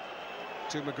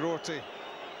to McGrorty.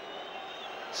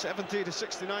 70 to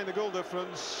 69 the goal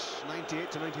difference,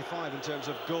 98 to 95 in terms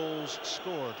of goals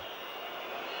scored.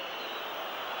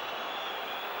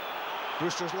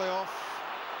 Brewster's layoff,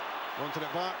 wanted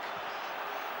it back.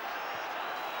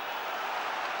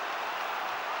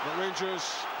 But Rangers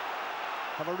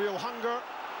have a real hunger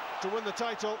to win the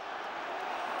title,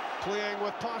 playing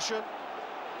with passion,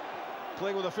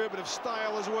 playing with a fair bit of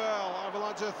style as well.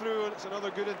 Arveladze through, and it's another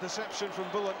good interception from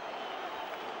Bullen.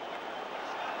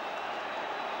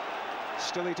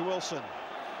 Stilley to Wilson.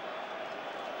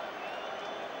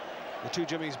 The two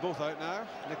Jimmies both out now,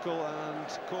 Nicol and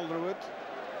Calderwood.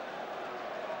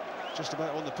 Just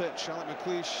about on the pitch. Alec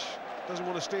McLeish doesn't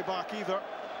want to stay back either.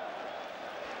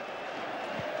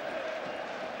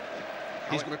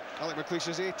 Alec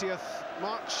McLeish's 80th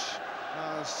match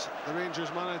as the Rangers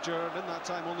manager, and in that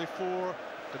time only 4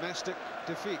 domestic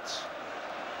defeats.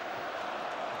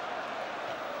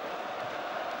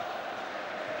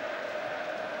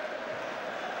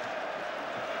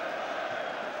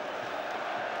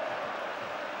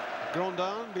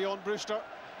 Grondin beyond Brewster.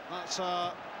 That's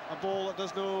a ball that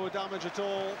does no damage at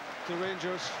all to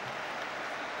Rangers.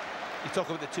 You talk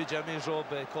about the two Jeremys, Rob,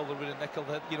 Calderwood and Nicol,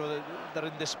 you know, they're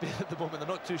in despair at the moment. They're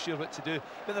not too sure what to do.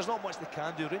 But there's not much they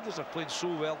can do. Rangers are playing so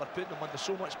well. They're putting them under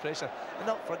so much pressure. And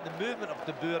up front, the movement of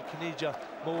De Boer, Caniggia,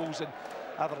 Moles and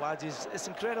other lads it's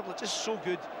incredible. It's just so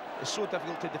good. It's so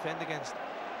difficult to defend against.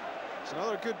 It's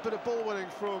another good bit of ball winning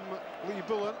from Lee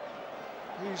Bullen.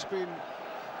 He's been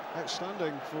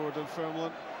outstanding for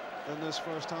Dunfermline in this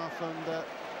first half, and the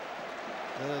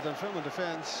Dunfermline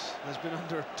defence has been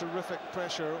under terrific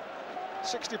pressure.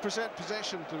 60%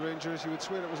 possession to Rangers. You would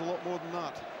swear it was a lot more than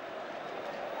that.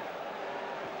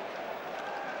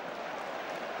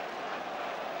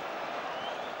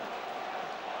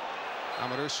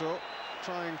 Amoruso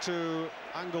trying to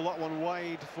angle that one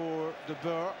wide for De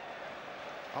Boer.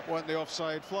 Up went the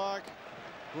offside flag.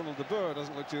 Ronald De Boer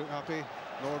doesn't look too happy,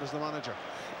 nor does the manager.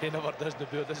 He never does, De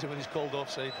Boer, does he, when he's called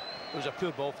offside. It was a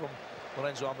poor ball from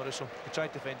Lorenzo Amoruso. He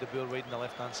tried to find De Boer wide on the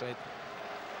left-hand side.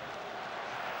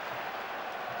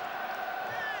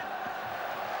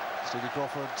 Stevie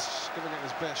Crawford giving it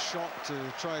his best shot to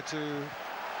try to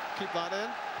keep that in.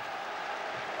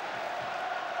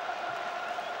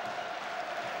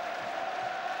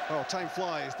 Oh, time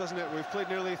flies, doesn't it? We've played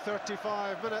nearly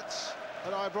 35 minutes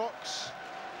at Ibrox.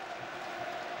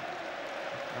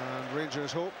 And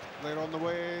Rangers hope they're on the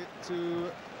way to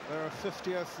their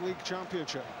 50th league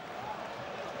championship.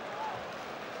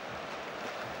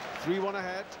 3-1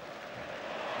 ahead.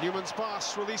 Newman's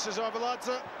pass releases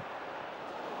Arveladze.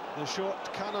 The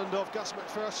shot cannoned off Gus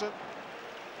McPherson.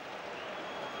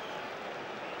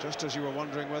 Just as you were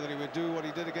wondering whether he would do what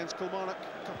he did against Kilmarnock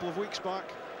a couple of weeks back.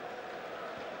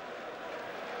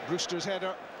 Brewster's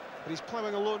header, but he's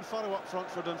ploughing a lone furrow up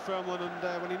front for Dunfermline,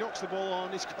 and when he knocks the ball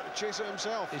on, he's got to chase it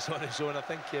himself. He's on his own. I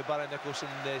think Barry Nicholson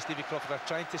and Stevie Crawford are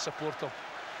trying to support him.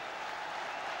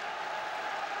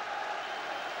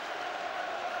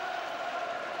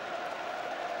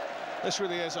 This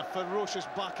really is a ferocious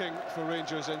backing for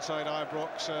Rangers inside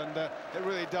Ibrox, and it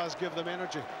really does give them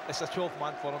energy. It's a 12th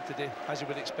man for them today, as you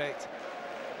would expect.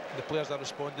 And the players are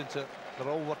responding to it. They're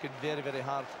all working very, very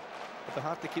hard. But they're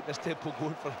hard to keep this tempo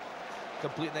going for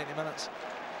complete 90 minutes.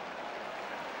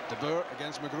 De Boer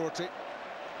against McGroarty.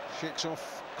 Shakes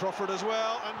off Crawford as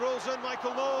well, and rolls in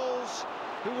Michael Knowles,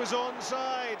 who was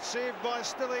onside, saved by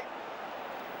Stilley.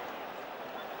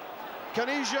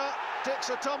 Caniggia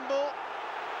takes a tumble.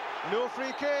 No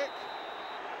free kick.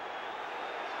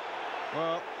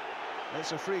 Well,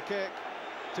 it's a free kick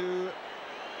to...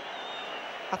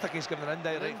 I think he's given an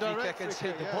indirect free kick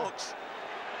inside the box.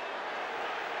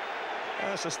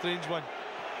 That's a strange one.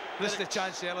 This is the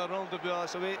chance earlier, Ronald De Boer,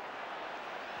 that's away.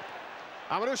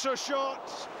 Amoruso shot,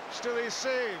 Stilley's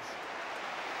save.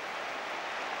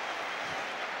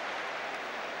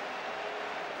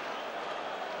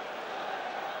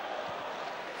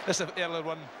 This is an earlier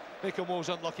one. Michael Moles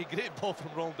unlucky. Great ball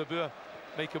from Ronald De Boer.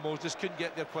 Michael Moles just couldn't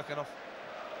get there quick enough.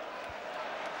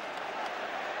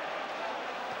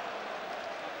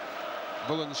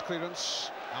 Bullen's clearance.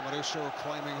 Amoruso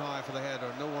climbing high for the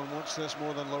header. No one wants this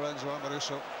more than Lorenzo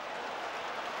Amoruso.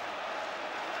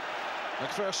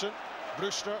 McPherson,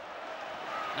 Brewster,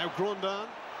 now Grondin.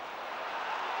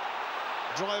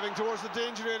 Driving towards the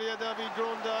danger area, David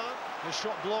Grondin. His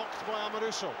shot blocked by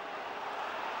Amoruso.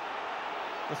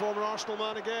 The former Arsenal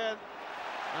man again,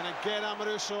 and again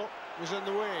Amoruso was in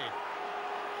the way.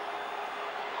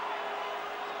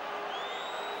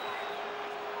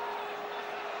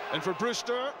 And for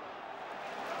Brewster,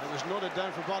 it was nodded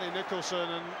down for Barry Nicholson,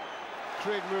 and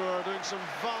Craig Moore doing some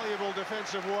valuable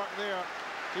defensive work there.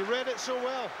 He read it so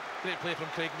well. Great play from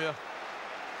Craig Moore.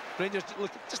 Rangers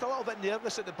look just a little bit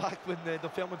nervous at the back when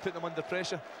Dunfermline put them under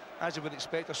pressure, as you would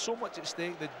expect. There's so much at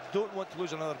stake, they don't want to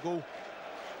lose another goal.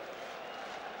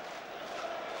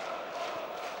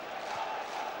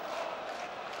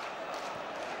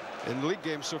 In league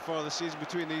games so far this season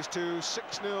between these two,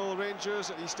 6-0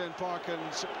 Rangers at East End Park in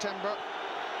September,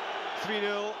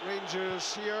 3-0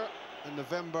 Rangers here in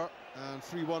November, and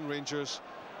 3-1 Rangers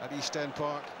at East End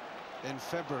Park in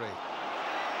February.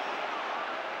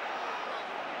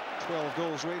 12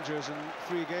 goals Rangers in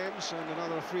 3 games, and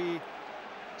another 3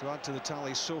 to add to the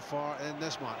tally so far in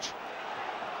this match.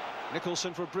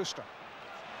 Nicholson for Brewster.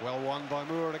 Well won by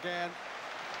Moore again.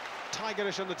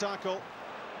 Tigerish on the tackle.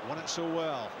 Won it so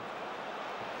well.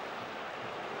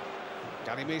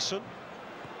 Gary Mason.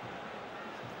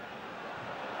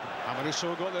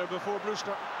 Amoruso got there before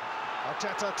Brewster.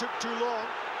 Arteta took too long.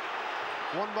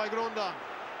 Won by Grondin.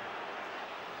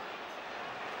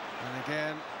 And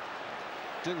again,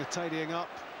 doing the tidying up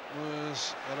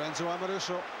was Lorenzo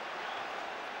Amoruso.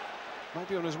 Might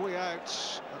be on his way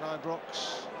out at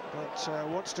Ibrox, but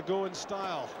wants to go in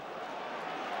style.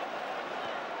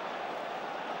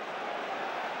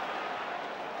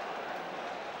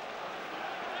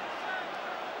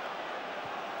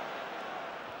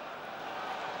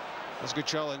 That's a good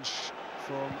challenge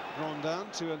from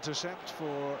Grondin to intercept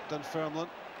for Dunfermline.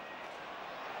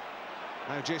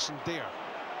 Now Jason Dare.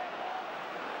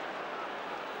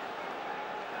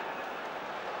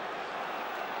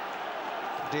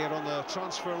 Dare on the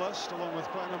transfer list, along with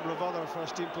quite a number of other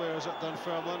first-team players at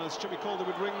Dunfermline, as Jimmy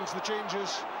Calderwood rings the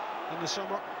changes in the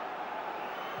summer.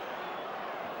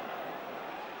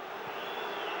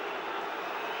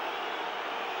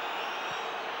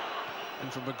 In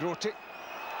from McGroty.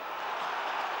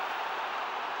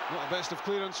 Not the best of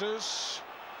clearances.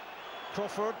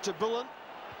 Crawford to Bullen.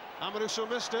 Amoruso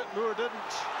missed it, Moore didn't.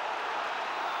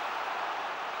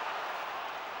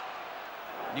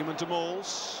 Newman to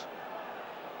Moles.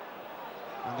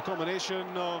 And the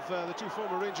combination of the two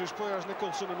former Rangers players,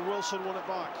 Nicholson and Wilson, won it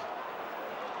back.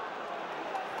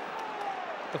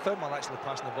 Dunfermline actually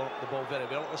passing the ball very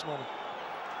well at this moment.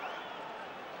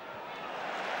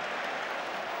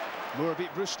 Moore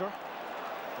beat Brewster.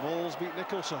 Moles beat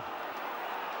Nicholson.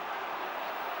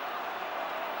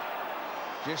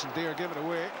 Jason Dare gave it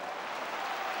away.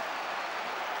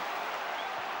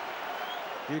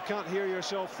 You can't hear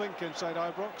yourself think inside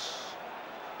Ibrox.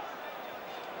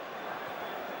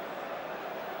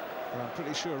 But I'm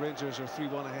pretty sure Rangers are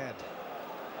 3-1 ahead.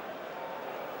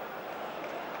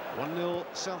 1-0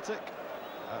 Celtic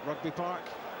at Rugby Park.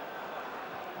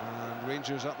 And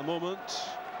Rangers at the moment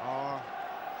are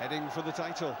heading for the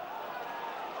title.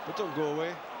 But don't go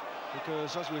away,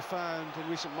 because as we've found in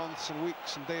recent months and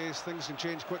weeks and days, things can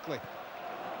change quickly.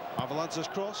 Avalanza's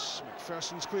cross,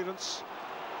 McPherson's clearance.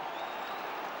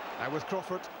 Now with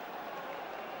Crawford.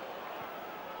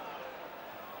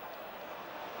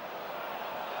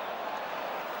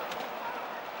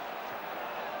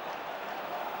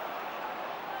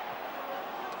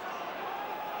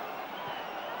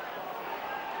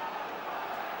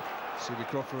 C.B.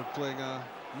 Crawford playing a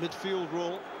midfield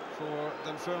role for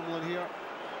Dunfermline here,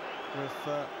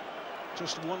 with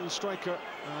just one striker,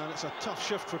 and it's a tough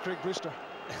shift for Craig Brewster.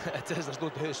 It is, there's no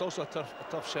doubt. It's also a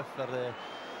tough shift for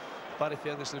Barry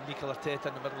Ferguson and Mikel Arteta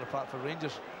in the middle of the park for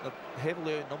Rangers. They're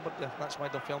heavily outnumbered there. That's why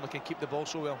Dunfermline can keep the ball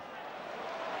so well.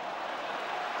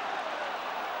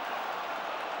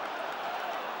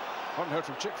 Haven't heard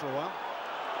from Chick for a while.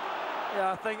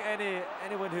 Yeah, I think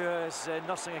anyone who is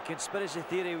nursing a conspiracy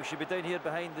theory, we should be down here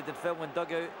behind the Dunfermline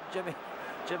dugout.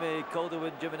 Jimmy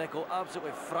Calderwood, Jimmy Nicholl,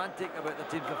 absolutely frantic about their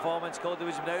team's performance.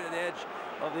 Calderwood's been out at the edge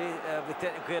of the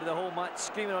technical area the whole match,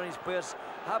 screaming on his players,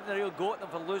 having a real go at them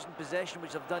for losing possession,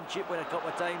 which they've done cheaply a couple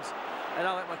of times. And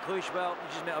Alec McLeish, well, you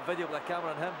just made a video with a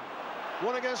camera on him.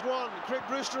 1 against 1. Craig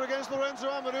Brewster against Lorenzo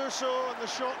Amoruso, and the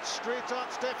shot straight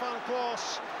at Stefan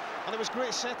Klos. And it was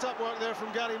great set-up work there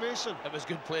from Gary Mason. It was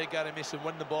good play. Gary Mason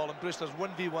won the ball, and Brewster's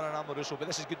 1v1 on Amoruso, but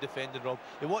this is good defending, Rob.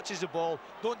 He watches the ball,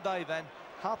 don't dive in.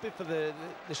 Happy for the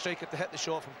striker to hit the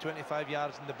shot from 25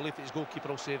 yards in the belief that his goalkeeper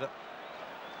will save it.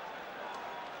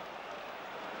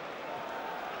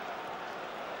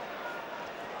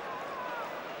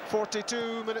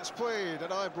 .42 minutes played at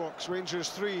Ibrox. Rangers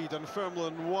 3,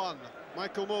 Dunfermline 1.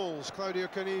 Michael Moles, Claudio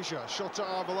Caniggia, Shota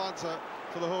Arveladze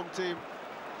for the home team.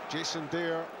 Jason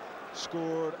Dare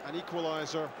scored an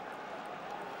equaliser,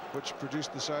 which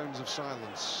produced the sounds of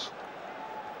silence.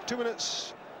 2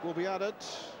 minutes will be added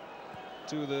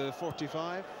to the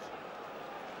 45.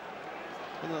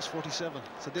 I think that's 47.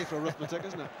 It's a day for arithmetic,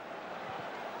 isn't it?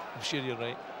 I'm sure you're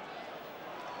right.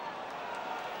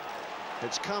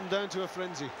 It's calmed down to a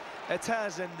frenzy. It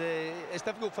has, and it's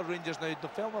difficult for Rangers now.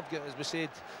 Dunfermline have got, as we said,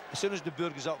 as soon as De Boer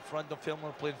goes up front,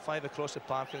 Dunfermline are playing 5 across the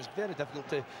park, and it's very difficult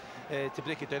to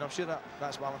break it down. I'm sure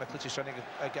that's what Alan McLeish is trying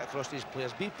to get across to his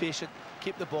players. Be patient,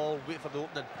 keep the ball, wait for the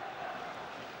opening.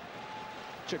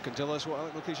 Chick can tell us what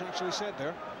Alec McLeish actually said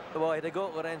there. Well, he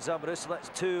got Lorenzo Amoruso. That's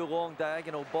 2 long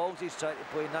diagonal balls he's trying to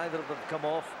play. Neither of them come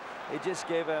off. He just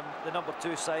gave him the number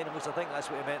 2 sign, which I think that's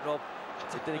what he meant, Rob.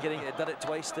 Did it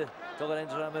twice to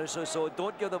Lorenzo Amoruso. So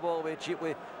don't give the ball away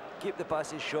cheaply. Keep the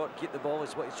passes short. Keep the ball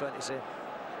is what he's trying to say.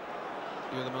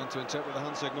 You're the man to interpret the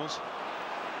hand signals.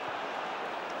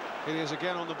 Here he is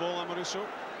again on the ball, Amoruso.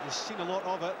 He's seen a lot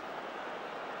of it.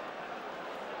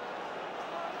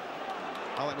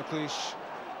 Alec McLeish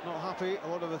not happy a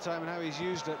lot of the time in how he's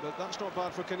used it, but that's not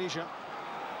bad for Caniggia.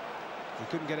 He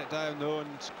couldn't get it down though,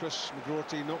 and Chris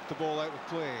McGroarty knocked the ball out of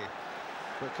play.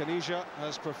 But Caniggia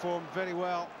has performed very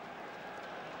well.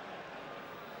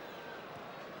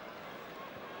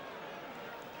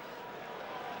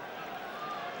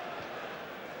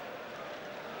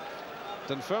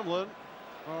 Dunfermline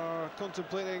are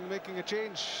contemplating making a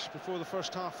change before the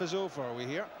first half is over, we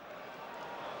hear.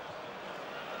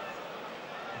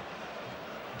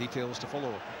 Details to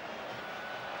follow.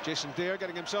 Jason Dare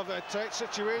getting himself in a tight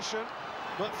situation,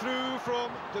 but through from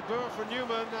De Boer for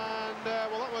Newman, and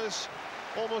well, that was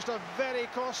almost a very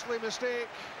costly mistake.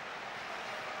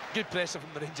 Good pressure from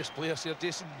the Rangers players here.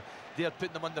 Jason Dare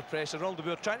putting them under pressure. Ronald De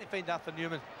Boer trying to find Arthur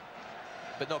Newman,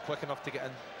 but not quick enough to get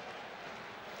in.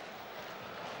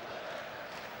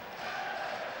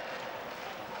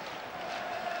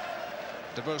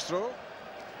 De Boer's throw,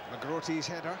 McGroarty's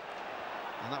header,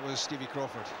 and that was Stevie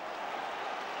Crawford.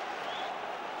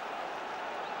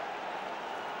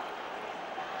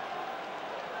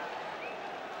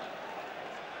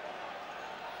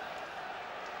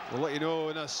 We'll let you know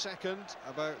in a second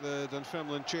about the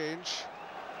Dunfermline change,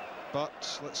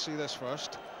 but let's see this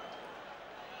first.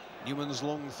 Newman's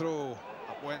long throw,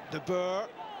 up went De Boer,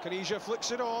 Caniggia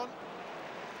flicks it on.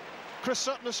 Chris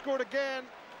Sutton has scored again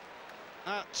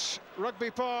at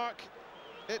Rugby Park.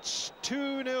 It's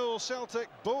 2-0 Celtic,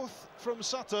 both from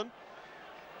Sutton,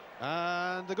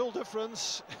 and the goal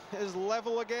difference is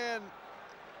level again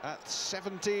at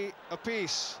 70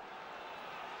 apiece.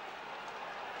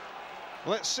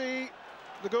 Let's see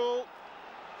the goal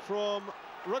from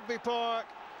Rugby Park.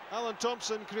 Alan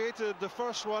Thompson created the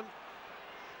first one,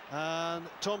 and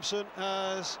Thompson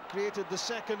has created the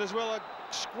second as well. A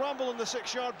scramble in the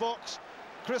 6-yard box.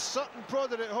 Chris Sutton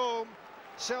prodded it home.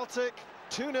 Celtic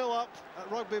 2-0 up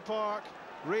at Rugby Park.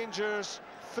 Rangers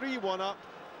 3-1 up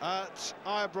at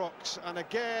Ibrox. And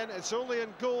again, it's only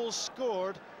in goals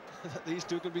scored that these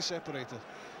two can be separated.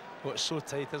 Well, it's so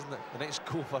tight, isn't it? The next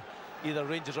goal for either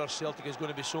Rangers or Celtic is going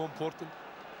to be so important.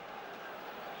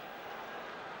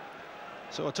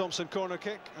 So a Thompson corner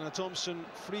kick and a Thompson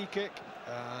free kick,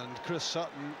 and Chris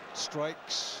Sutton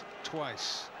strikes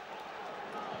twice.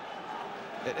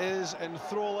 It is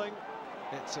enthralling,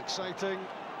 it's exciting,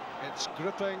 it's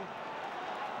gripping.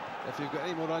 If you've got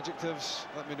any more adjectives,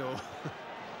 let me know.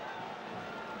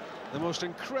 The most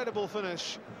incredible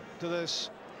finish to this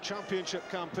championship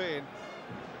campaign.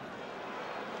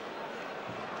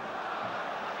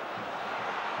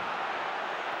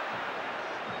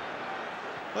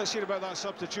 Let's hear about that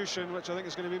substitution, which I think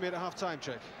is going to be made at half-time,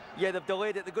 Chick. Yeah, they've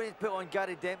delayed it. They're going to put on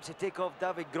Gary Dempsey, take off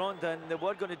David Grondin. They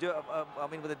were going to do it, I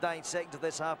mean, with the dying seconds of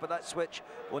this half, but that switch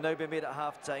will now be made at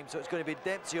half-time. So it's going to be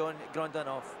Dempsey on, Grondin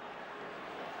off.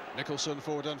 Nicholson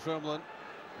for Dunfermline.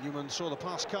 Newman saw the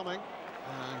pass coming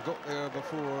and got there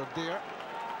before Dare.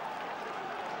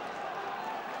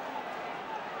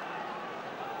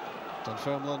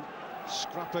 Dunfermline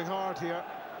scrapping hard here,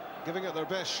 giving it their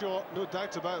best shot, no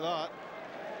doubt about that.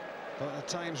 But at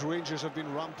times Rangers have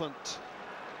been rampant.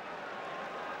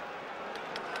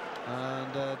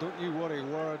 And don't you worry,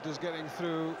 word is getting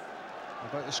through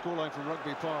about the scoreline from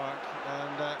Rugby Park,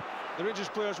 and the Rangers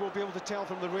players will be able to tell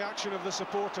from the reaction of the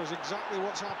supporters exactly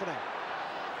what's happening.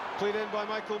 Played in by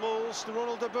Michael Moles to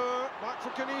Ronald De Boer, back for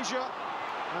Caniggia,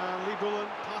 and Lee Bullen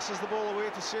passes the ball away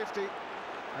to safety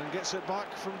and gets it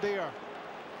back from Dare.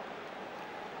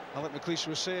 Alec McLeish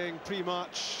was saying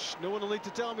pre-match, no one will need to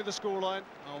tell me the scoreline,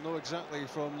 I'll know exactly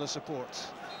from the support.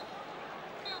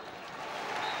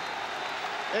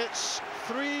 It's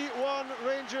 3-1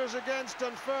 Rangers against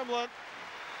Dunfermline.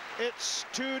 It's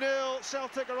 2-0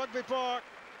 Celtic at Rugby Park.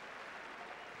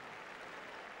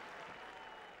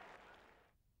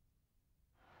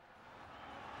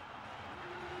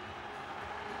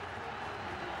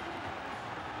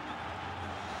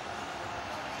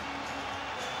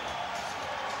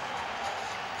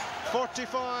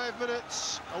 "45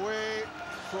 minutes away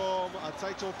from a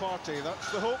title party."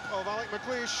 That's the hope of Alec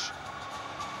McLeish.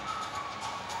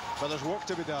 But there's work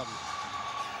to be done.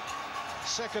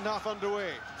 Second half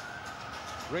underway.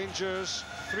 Rangers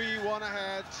 3-1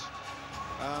 ahead.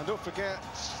 And don't forget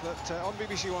that on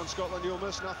BBC One Scotland you'll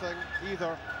miss nothing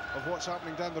either of what's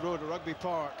happening down the road at Rugby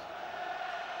Park.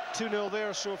 2-0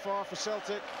 there so far for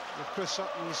Celtic, with Chris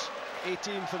Sutton's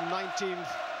 18th and 19th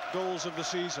goals of the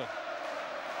season.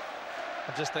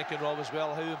 I'm just thinking, Rob, as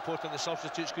well, how important the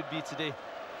substitutes could be today.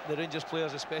 The Rangers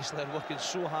players especially are working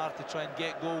so hard to try and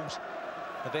get goals,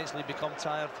 eventually become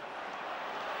tired.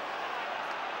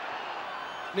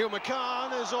 Neil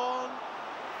McCann is on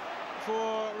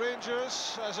for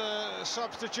Rangers as a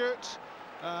substitute,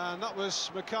 and that was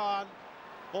McCann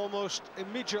almost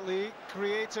immediately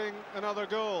creating another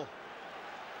goal.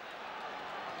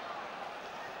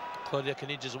 Claudia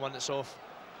Caniggia's the one that's off.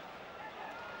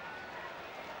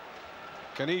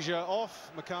 Caniggia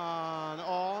off, McCann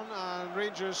on, and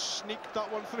Rangers sneaked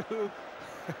that one through.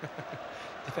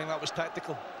 I think that was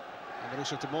tactical.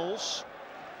 Amoroso to Moles.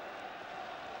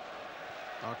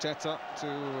 Arteta to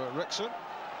Rickson.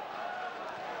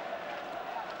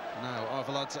 Now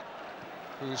Arveladze,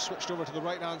 who's switched over to the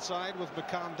right-hand side with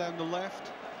McCann down the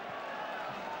left.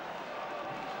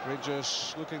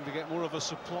 Rangers looking to get more of a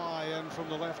supply in from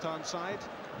the left-hand side.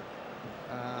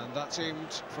 And that's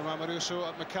aimed from Amoroso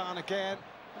at McCann again.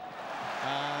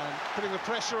 And putting the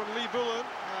pressure on Lee Bullen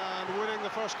and winning the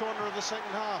first corner of the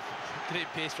second half. Great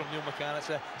pace from Neil McCann. It's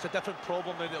a different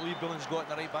problem now that Lee Bullen's got in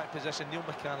the right-back position. Neil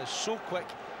McCann is so quick,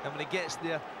 and when he gets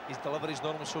there, his delivery is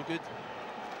normally so good.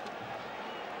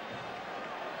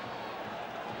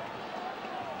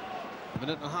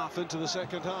 Minute and a half into the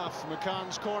second half,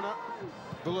 McCann's corner,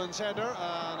 Bullen's header,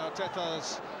 and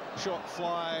Arteta's shot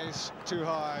flies too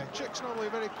high. Chick's normally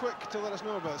very quick to let us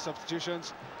know about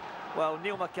substitutions. Well,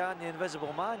 Neil McCann, the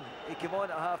invisible man, he came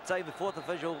on at half-time. The fourth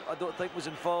official, I don't think, was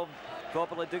informed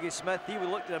properly. Dougie Smith, he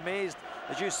looked amazed,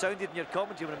 as you sounded in your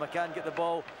commentary when McCann get the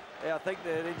ball. I think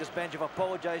the Rangers bench have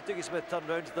apologised. Dougie Smith turned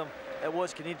round to them. It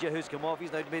was Caniggia who's come off.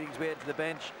 He's now making his way into the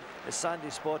bench. As Sandy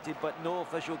spotted, but no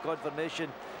official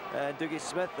confirmation. And Dougie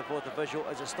Smith, the fourth official,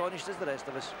 is astonished as the rest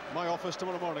of us. My office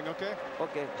tomorrow morning, OK?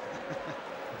 OK.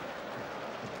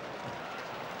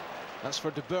 That's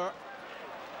for De Boer.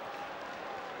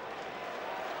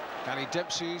 Gary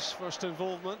Dempsey's first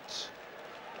involvement.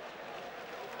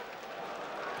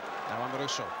 Now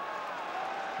Amoroso.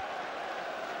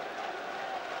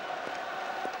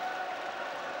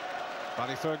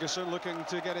 Barry Ferguson looking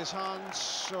to get his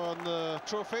hands on the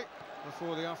trophy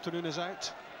before the afternoon is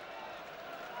out.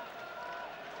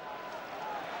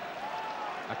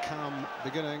 A calm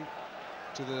beginning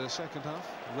to the second half,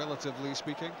 relatively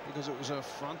speaking, because it was a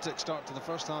frantic start to the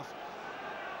first half.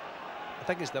 I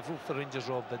think it's difficult for Rangers,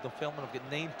 Rob. The Dunfermline have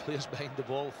got 9 players behind the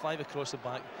ball, 5 across the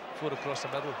back, 4 across the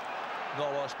middle.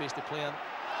 Not a lot of space to play in.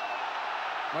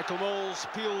 Michael Moles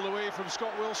peeled away from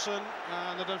Scott Wilson,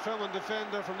 and the Dunfermline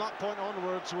defender from that point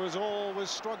onwards was always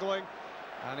struggling,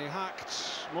 and he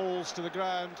hacked Moles to the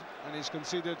ground, and he's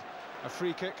conceded a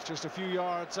free kick just a few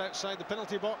yards outside the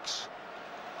penalty box.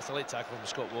 It's a late tackle from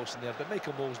Scott Wilson there, but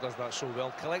Michael Moles does that so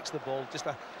well. Collects the ball, just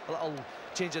a little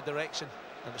change of direction,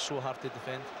 and it's so hard to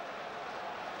defend.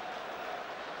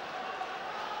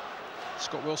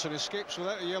 Scott Wilson escapes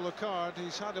without a yellow card.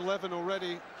 He's had 11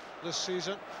 already this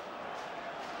season.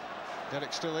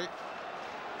 Derek Stilley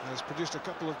has produced a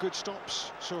couple of good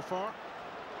stops so far,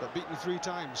 but beaten 3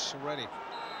 times already.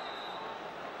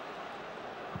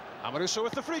 Amoroso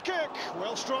with the free kick.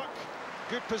 Well struck.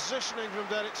 Good positioning from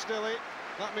Derek Stilley.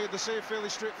 That made the save fairly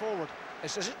straightforward.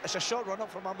 It's a short run up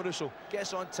from Amoroso.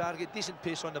 Gets on target, decent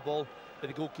pace on the ball by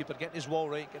the goalkeeper, getting his wall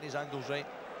right, getting his angles right.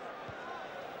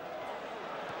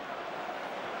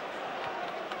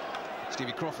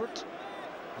 Stevie Crawford,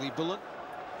 Lee Bullen,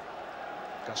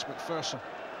 Gus McPherson.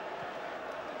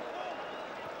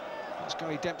 That's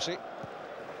Gary Dempsey.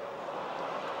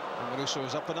 Amoroso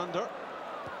is up and under,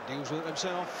 deals with it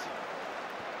himself.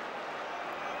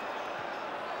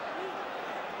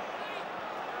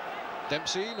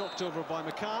 Dempsey knocked over by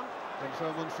McCann,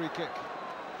 Dunfermline free kick.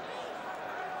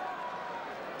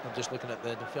 I'm just looking at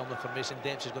the Dunfermline formation.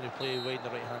 Dempsey's going to play wide on the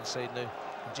right-hand side now.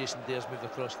 And Jason Dare's moved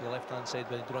across to the left-hand side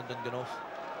by Grundon gone off.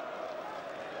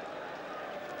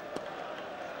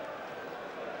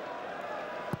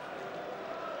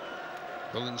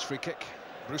 Bullen's free kick.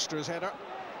 Brewster's header.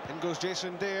 In goes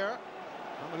Jason Dare.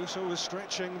 Amoroso was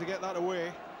stretching to get that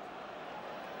away.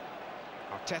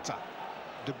 Arteta.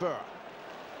 De Boer.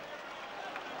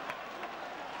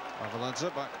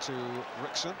 Arveladze back to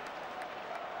Rickson.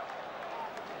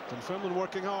 Dunfermline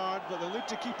working hard, but they'll need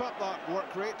to keep up that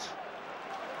work rate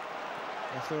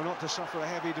if they're not to suffer a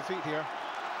heavy defeat here.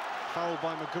 Foul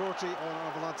by McGrorty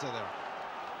on Arveladze there.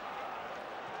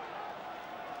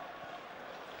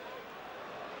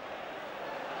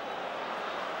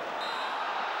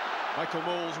 Michael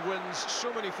Moles wins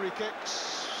so many free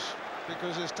kicks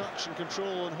because his touch and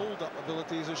control and hold-up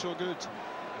abilities are so good.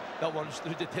 That one's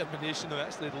through determination, though.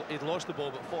 Actually, he'd lost the ball,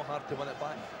 but fought hard to win it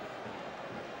back.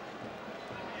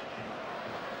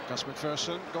 Gus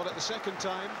McPherson got it the second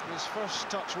time. His first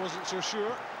touch wasn't so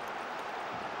sure.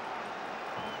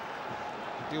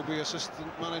 He'll be assistant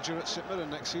manager at St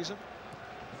Mirren next season.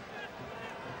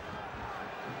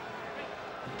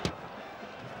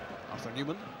 Arthur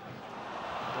Newman.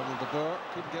 Ronald de Boer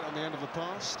couldn't get on the end of the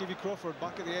pass. Stevie Crawford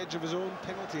back at the edge of his own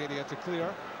penalty area to clear.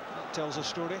 That tells a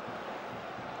story.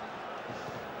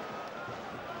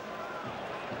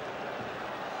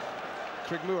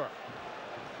 Craig Moore.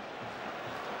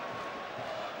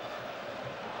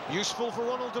 Useful for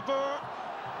Ronald de Boer.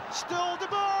 Still de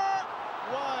Boer!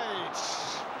 Wide.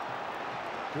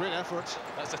 Great effort.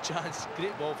 That's a chance.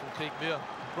 Great ball from Craig Moore.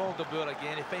 Ronald de Boer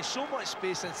again. He finds so much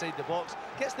space inside the box.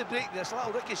 Gets the break there. It's a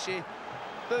little ricochet.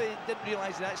 But he didn't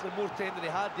realise that actually more time than he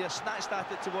had there. Snatched at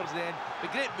it towards the end.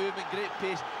 But great movement, great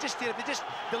pace. Just there, if he just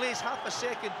delays half a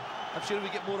second, I'm sure we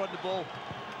get more on the ball.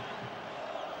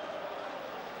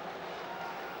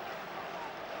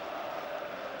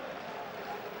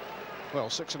 Well,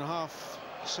 6.5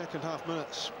 second half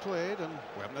minutes played, and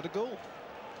we haven't had a goal.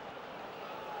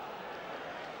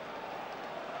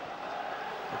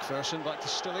 McPherson back to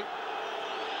Stilley.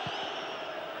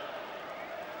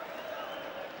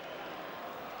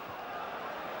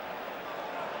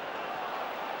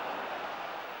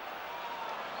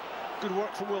 Good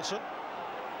work from Wilson.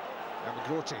 And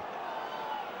McGroty.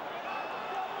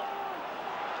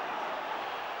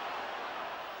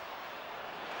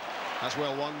 That's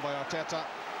well won by Arteta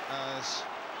as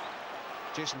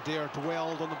Jason Dare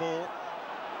dwelled on the ball.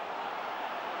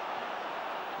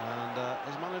 And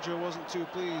his manager wasn't too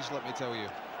pleased, let me tell you.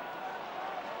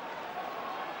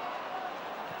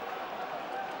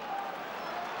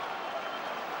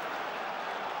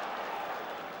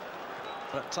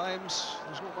 But at times,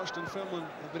 there's not much Dunfermline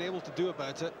have been able to do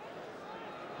about it.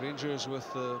 Rangers with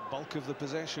the bulk of the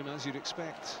possession, as you'd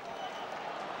expect.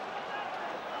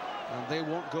 And they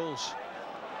want goals.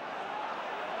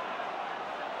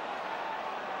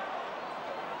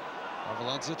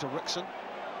 Arveladze to Rickson.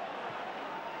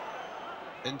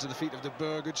 Into the feet of De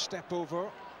Boer, good step over.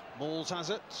 Moles has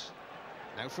it.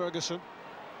 Now Ferguson.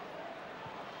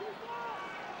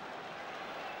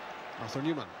 Arthur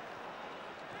Newman.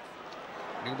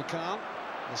 Neil McCann,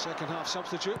 the second half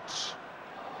substitute.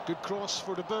 Good cross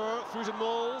for De Boer, through to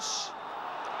Moles.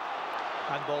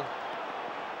 Handball.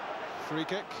 Free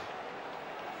kick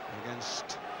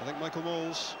against, I think, Michael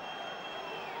Moles.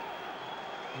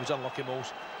 He was unlucky,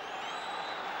 Moles.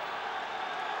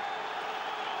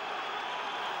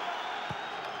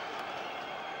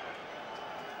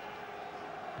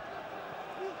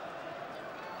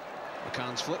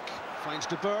 McCann's flick finds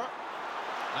De Boer.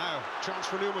 Now, chance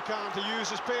for Neil McCann to use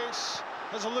his pace.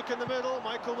 Has a look in the middle.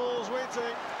 Michael Moles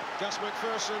waiting. Gus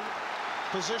McPherson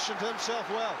positioned himself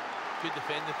well. Good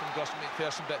defending from Gus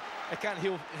McPherson, but I can't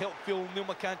help feel Neil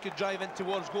McCann could drive in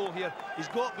towards goal here. He's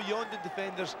got beyond the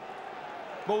defenders.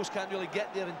 Moles can't really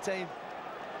get there in time.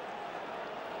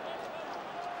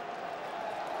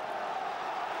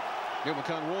 Neil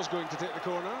McCann was going to take the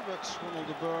corner, but Ronald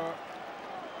de Boer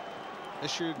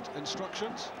issued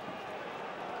instructions.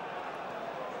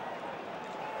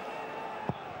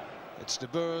 It's De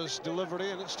Boer's delivery,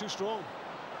 and it's too strong.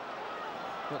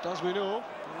 But as we know,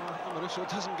 Amoruso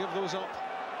doesn't give those up.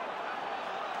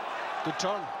 Good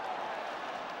turn.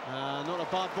 Not a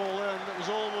bad ball in. It was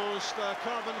almost a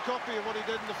carbon copy of what he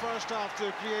did in the first half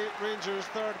to create Rangers'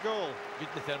 third goal.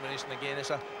 Good determination again. It's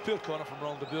a poor corner from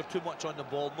Ronald de Boer. Too much on the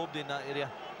ball, nobody in that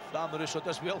area. Amoruso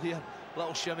does well here.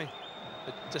 Little shimmy,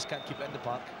 but just can't keep it in the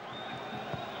park.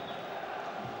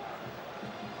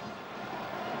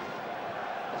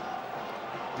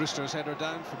 Brewster's header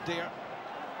down for Dare.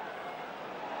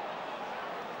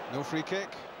 No free kick.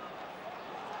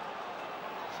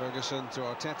 Ferguson to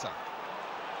Arteta.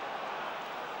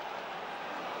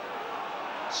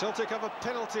 Celtic have a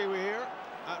penalty, we hear,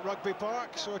 at Rugby Park,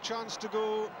 so a chance to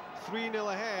go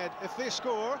 3-0 ahead. If they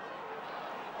score,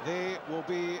 they will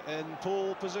be in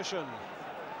pole position.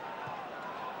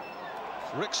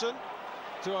 Rickson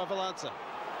to Arveladze.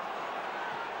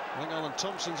 I think Alan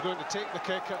Thompson's going to take the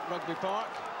kick at Rugby Park.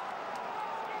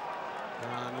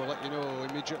 And we'll let you know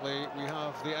immediately we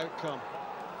have the outcome.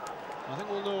 I think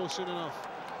we'll know soon enough.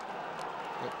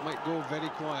 It might go very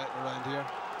quiet around here.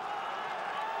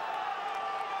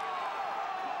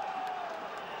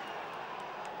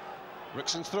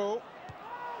 Rickson's throw.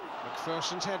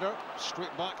 McPherson's header.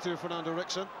 Straight back to Fernando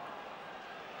Rickson.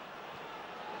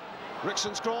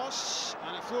 Rickson's cross,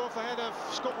 and it flew off the head of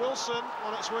Scott Wilson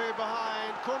on its way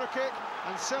behind. Corner kick,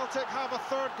 and Celtic have a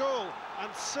third goal.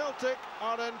 And Celtic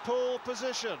are in pole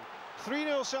position.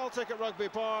 3-0 Celtic at Rugby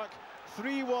Park,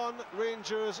 3-1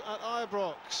 Rangers at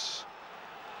Ibrox.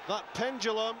 That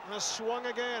pendulum has swung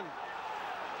again.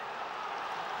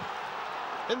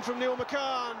 In from Neil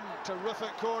McCann,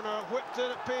 terrific corner, whipped in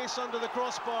at pace under the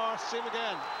crossbar, same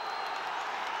again.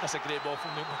 That's a great ball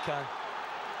from Neil McCann.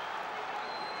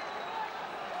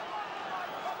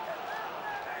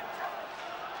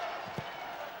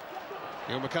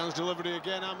 Neil McCann's delivery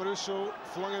again. Amoruso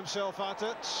flung himself at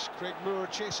it. Craig Moore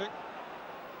chasing.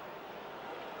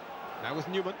 Now with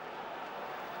Newman.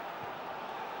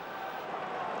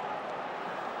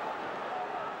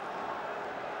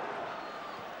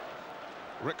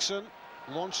 Rickson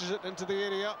launches it into the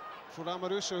area for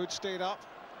Amoruso, who'd stayed up.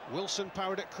 Wilson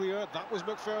powered it clear. That was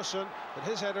McPherson, but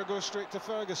his header goes straight to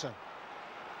Ferguson.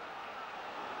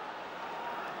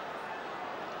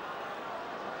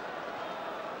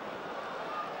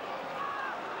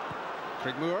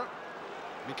 Craig Moore,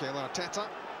 Mikel Arteta.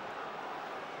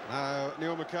 Now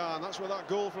Neil McCann. That's what that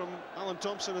goal from Alan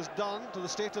Thompson has done to the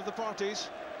state of the parties.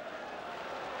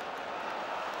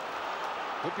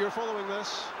 Hope you're following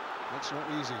this. It's not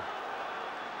easy.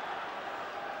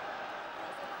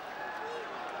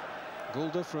 Goal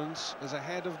difference is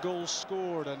ahead of goals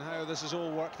scored, and how this has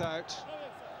all worked out.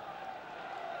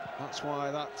 That's why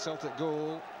that Celtic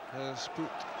goal has put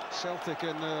Celtic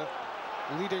in the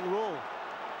leading role.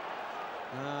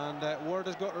 And word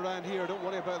has got around here, don't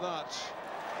worry about that.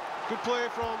 Good play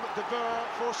from De Boer,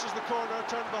 forces the corner,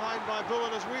 turned behind by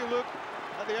Bullen as we look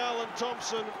at the Alan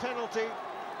Thompson penalty,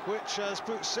 which has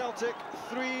put Celtic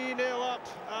 3-0 up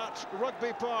at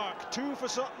Rugby Park. 2 for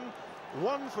Sutton,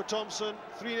 1 for Thompson,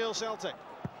 3-0 Celtic.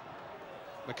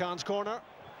 McCann's corner,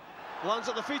 lands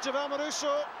at the feet of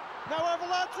Amoruso. Now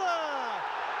Avalanta!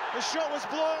 The shot was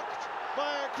blocked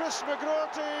by Chris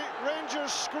McGroarty.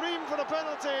 Rangers scream for the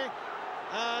penalty,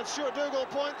 and Stuart Dougal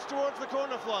points towards the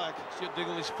corner flag. Stuart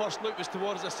Dougal, his first look was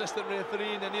towards assistant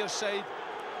referee in the near side.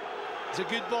 It's a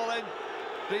good ball in,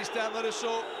 breaks down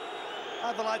Amoruso.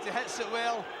 Avalanta hits it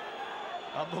well.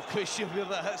 I'm not quite sure where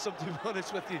that hits him, to be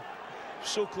honest with you.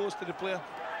 So close to the player.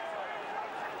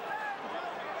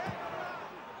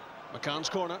 McCann's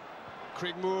corner.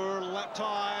 Craig Moore leapt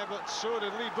high, but so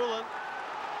did Lee Bullen.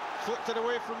 Flicked it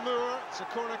away from Moore. It's a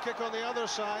corner kick on the other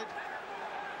side.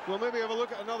 We'll maybe have a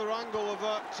look at another angle of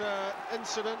that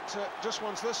incident just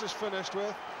once this is finished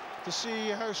with, to see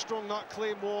how strong that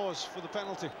claim was for the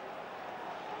penalty.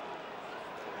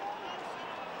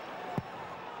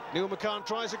 Neil McCann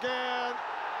tries again.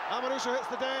 Amoruso hits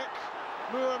the deck.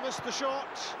 Moore missed the shot,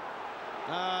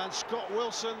 and Scott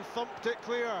Wilson thumped it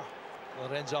clear. Well,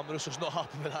 Renzo Amoruso's not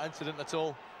happy with that incident at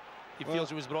all. He feels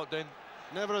he was brought down.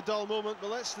 Never a dull moment, but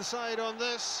let's decide on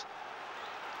this.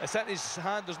 It's in his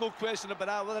hand, there's no question about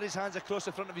that. Whether his hand's across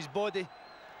the front of his body,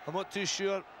 I'm not too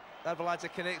sure.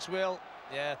 Avalanta connects well.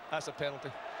 Yeah, that's a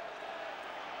penalty.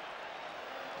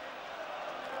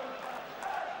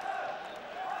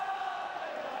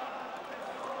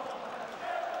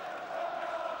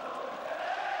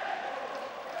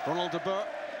 Ronald de Boer,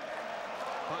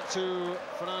 back to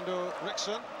Fernando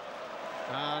Rickson,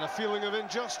 and a feeling of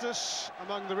injustice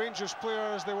among the Rangers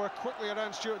players. They were quickly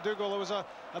around Stuart Dougal. There was a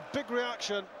big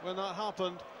reaction when that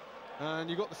happened, and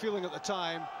you got the feeling at the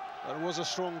time that it was a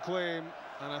strong claim,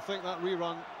 and I think that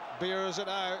rerun bears it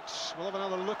out. We'll have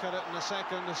another look at it in a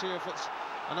second to see if it's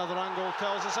another angle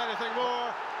tells us anything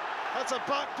more. That's a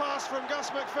back pass from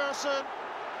Gus McPherson.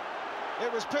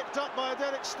 It was picked up by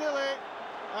Derek Stilley,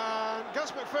 and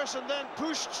Gus McPherson then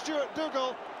pushed Stuart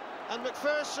Dougal, and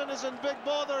McPherson is in big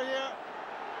bother here.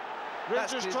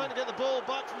 Rangers trying to get the ball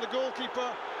back from the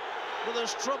goalkeeper, but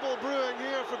there's trouble brewing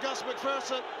here for Gus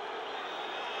McPherson.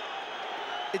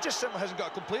 It just simply hasn't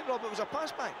got a complaint, Rob. It was a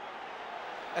pass back.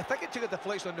 I think it took a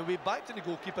deflection on the way back to the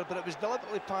goalkeeper, but it was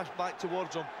deliberately passed back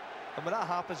towards him, and when that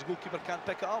happens, the goalkeeper can't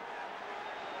pick it up.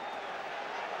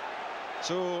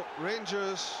 So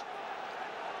Rangers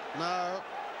now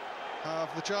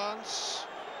have the chance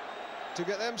to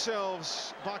get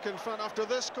themselves back in front after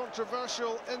this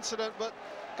controversial incident, but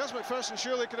Gus McPherson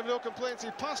surely could have no complaints.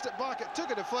 He passed it back, it took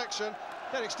a deflection,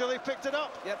 Derek Stilley picked it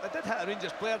up. Yep, it did hit a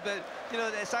Rangers player, but you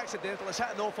know, it's accidental, it's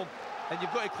hitting off him, and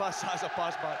you've got to class that as a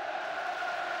pass back.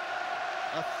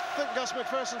 I think Gus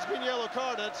McPherson's been yellow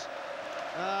carded,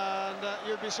 and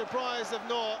you'd be surprised if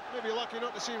not. Maybe lucky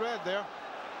not to see red there.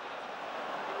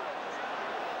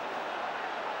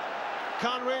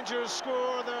 Can Rangers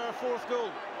score their 4th goal?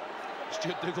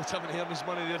 Stuart Dougal's having earned his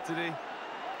money there today.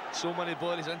 So many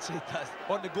bodies inside that,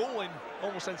 on the goal line,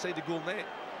 almost inside the goal net.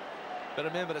 But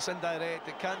remember, it's indirect,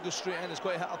 it can't go straight in, it's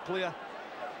got to hit a player,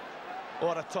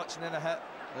 or a touch and then a hit.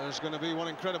 There's going to be one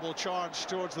incredible charge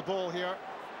towards the ball here.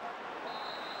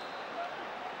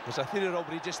 There's a theory, Rob,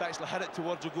 where he just actually hit it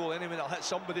towards the goal anyway, it'll hit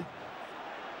somebody.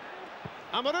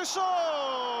 Amoruso!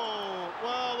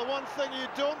 Well, the one thing you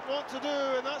don't want to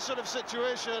do in that sort of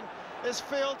situation is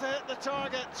fail to hit the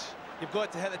target. You've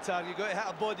got to hit the target, you've got to hit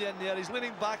a body in there. He's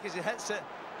leaning back as he hits it.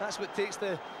 That's what takes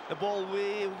the ball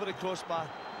way over the crossbar.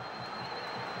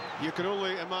 You can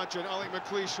only imagine Alec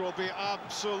McLeish will be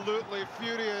absolutely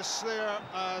furious there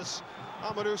as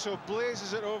Amoruso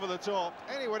blazes it over the top.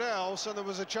 Anyone else, and there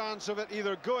was a chance of it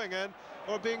either going in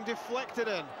or being deflected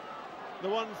in. The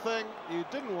one thing you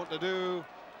didn't want to do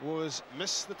was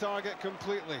miss the target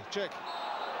completely. Chick.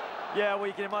 Yeah, well,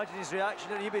 you can imagine his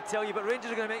reaction, and he would tell you, but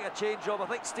Rangers are going to make a change, Rob. I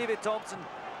think Stevie Thompson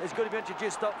is going to be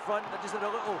introduced up front. They're just a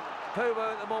little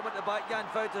powwow at the moment at the back, Jan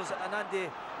Wouters and Andy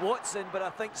Watson, but I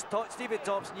think Stevie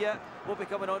Thompson, yeah, will be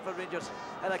coming on for Rangers.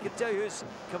 And I can tell you who's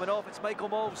coming off, it's Michael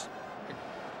Malls.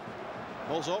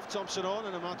 Malls off, Thompson on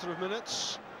in a matter of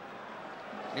minutes.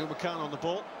 Neil McCann on the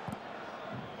ball.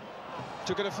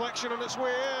 Took a deflection on its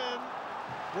way in.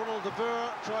 Ronald de Boer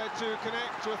tried to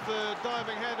connect with the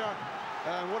diving header.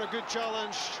 And what a good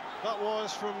challenge that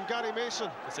was from Gary Mason.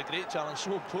 It's a great challenge,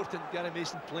 so important. Gary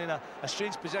Mason playing a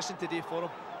strange position today for him.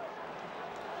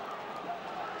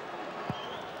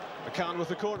 McCann with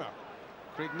the corner.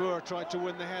 Craig Moore tried to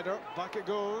win the header. Back it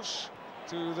goes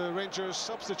to the Rangers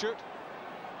substitute.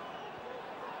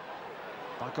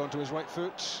 Back onto his right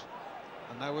foot.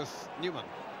 And now with Newman.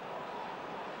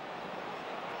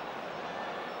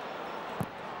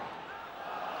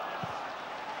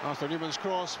 Arthur Newman's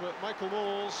cross, but Michael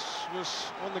Malls was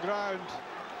on the ground.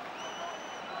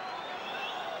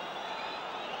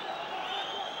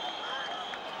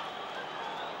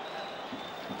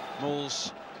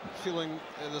 Malls feeling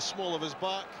the small of his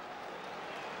back.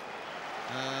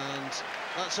 And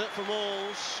that's it for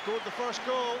Malls. Scored the first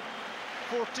goal.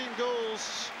 14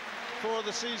 goals for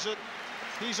the season.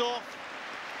 He's off.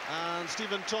 And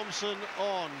Stephen Thompson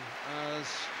on as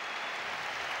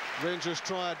Rangers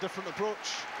try a different approach.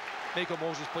 Michael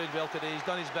Malls has played well today. He's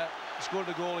done his bit. He scored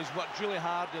a goal. He's worked really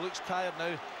hard. He looks tired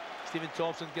now. Stephen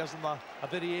Thompson gives him a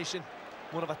variation,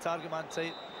 more of a target man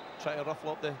type, try to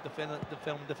ruffle up the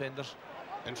Dunfermline defenders.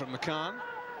 In from McCann.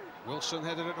 Wilson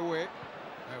headed it away.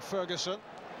 Now Ferguson.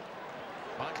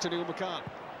 Back to Neil McCann.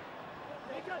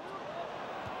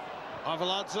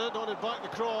 Arveladze nodded back the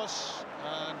cross,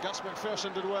 and Gus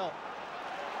McPherson did well.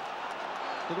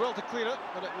 Did well to clear it,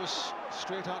 but it was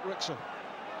straight at Rickson.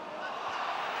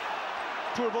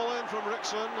 Poor ball in from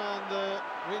Rickson, and the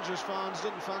Rangers fans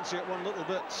didn't fancy it one little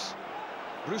bit.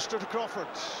 Brewster to Crawford.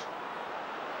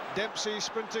 Dempsey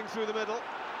sprinting through the middle.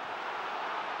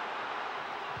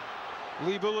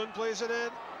 Lee Bullen plays it in.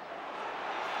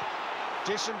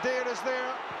 Jason Dare is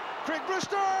there. Craig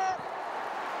Brewster!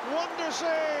 Wonder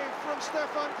save from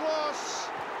Stefan Klos.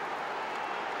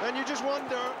 And you just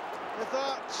wonder if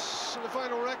that, in the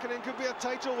final reckoning, could be a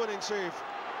title-winning save.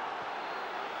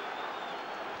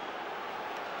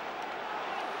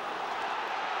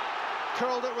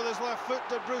 Curled it with his left foot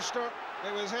to Brewster.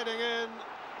 It was heading in,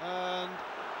 and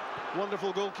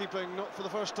wonderful goalkeeping, not for the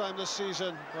first time this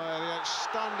season, by the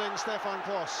outstanding Stefan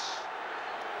Klos.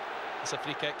 It's a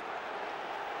free kick.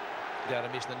 Gary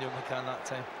Mason and Neil McCann that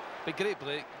time. But great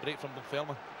break from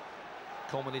Dunfermline,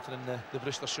 culminating in the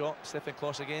Brewster shot. Stefan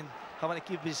Klos again, having to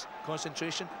keep his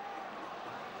concentration.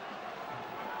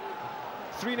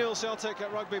 3-0 Celtic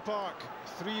at Rugby Park,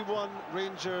 3-1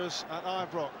 Rangers at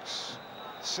Ibrox.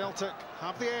 Celtic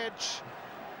have the edge.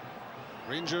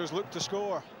 Rangers look to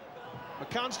score.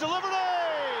 McCann's delivery!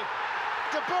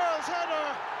 De Boer's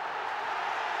header!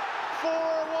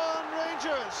 4-1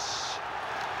 Rangers.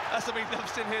 That's a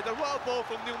magnificent header. What a ball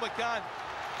from Neil McCann.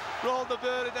 Ronald de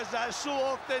Boer does that so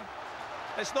often.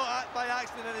 It's not by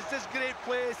accident, and it's just great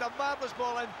play. It's a marvellous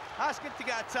ball in, asking to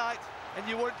get attacked, and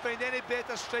you won't find any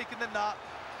better striking than that.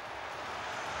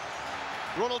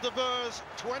 Ronald de Boer's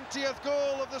 20th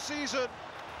goal of the season.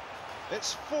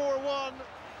 It's 4-1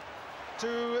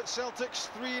 to Celtic's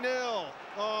 3-0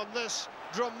 on this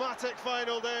dramatic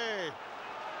final day.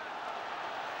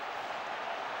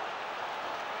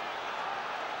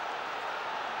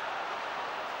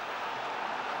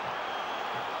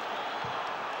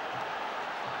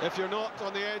 If you're not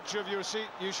on the edge of your seat,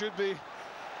 you should be.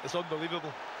 It's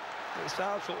unbelievable. It's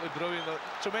absolutely brilliant. A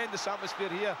tremendous atmosphere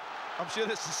here. I'm sure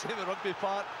it's the same at Rugby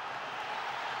Park.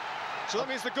 So that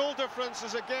means the goal difference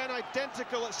is again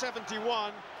identical at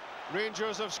 71.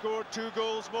 Rangers have scored 2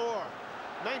 goals more.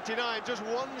 99, just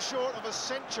one short of a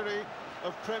century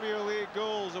of Premier League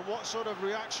goals. And what sort of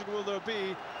reaction will there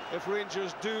be if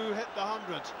Rangers do hit the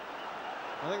 100?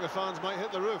 I think the fans might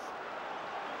hit the roof.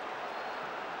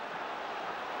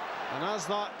 And as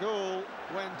that goal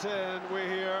went in, we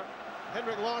hear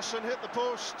Henrik Larsson hit the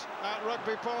post at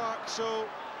Rugby Park. So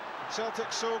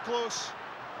Celtic so close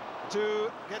to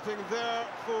getting their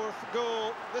 4th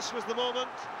goal. This was the moment,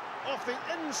 off the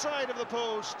inside of the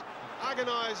post,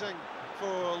 agonising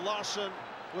for Larsson,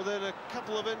 within a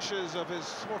couple of inches of his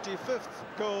 45th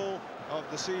goal of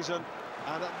the season.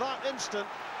 And at that instant,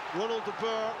 Ronald de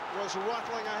Boer was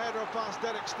rattling a header past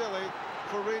Derek Stilley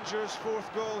for Rangers'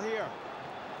 4th goal here.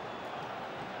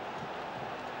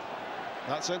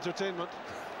 That's entertainment.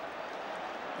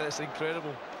 That's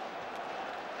incredible.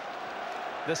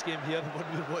 This game here, the one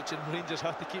we're watching, Rangers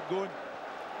have to keep going.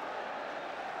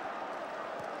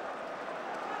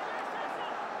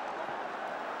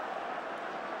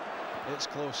 It's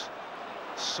close.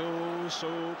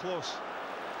 So close.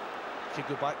 Could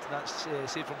go back to that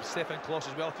save from Stefan Kloss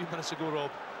as well a few minutes ago,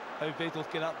 Rob. How vital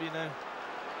can that be now?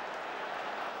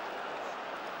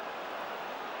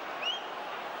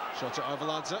 Shot at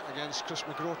Arveladze against Chris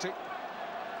McGrotty.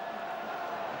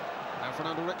 Now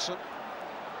Fernando Rickson.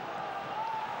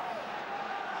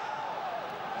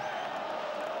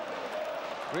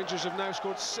 Rangers have now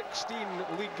scored 16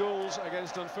 league goals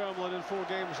against Dunfermline in 4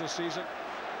 games this season.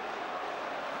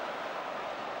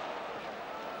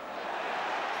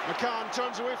 McCann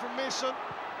turns away from Mason,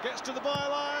 gets to the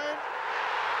byline,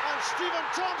 and Stephen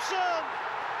Thompson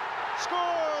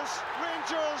scores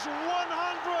Rangers'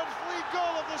 100th league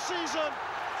goal of the season.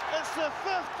 It's the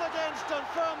 5th against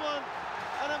Dunfermline,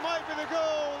 and it might be the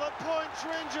goal that points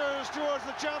Rangers towards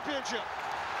the championship.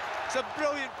 It's a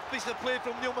brilliant piece of play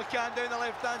from Neil McCann down the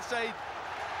left-hand side.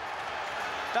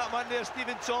 That man there,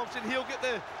 Stephen Thompson, he'll get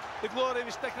the glory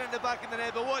of sticking it in the back of the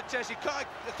net, but watch this, he cut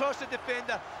across the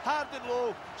defender, hard and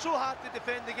low, so hard to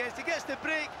defend against. He gets the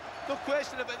break, no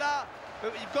question about that,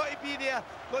 but you've got to be there,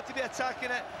 got to be attacking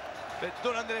it, but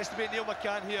don't underestimate Neil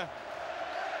McCann here.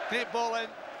 Great ball in.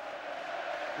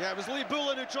 Yeah, it was Lee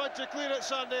Bullen who tried to clear it,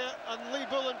 Sunday, and Lee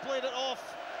Bullen played it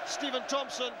off Stephen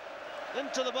Thompson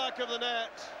into the back of the net.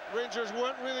 Rangers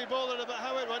weren't really bothered about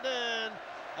how it went in,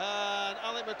 and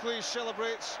Alec McLeish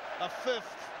celebrates a 5th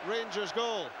Rangers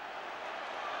goal.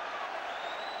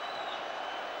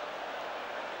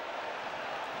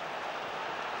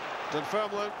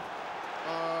 Dunfermline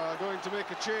are going to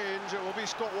make a change. It will be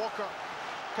Scott Walker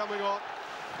coming on.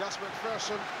 Gus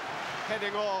McPherson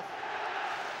heading off.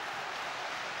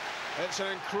 It's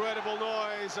an incredible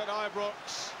noise at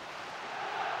Ibrox.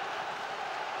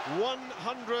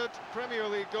 100 Premier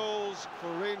League goals for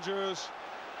Rangers,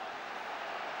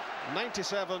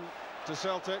 97 to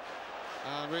Celtic,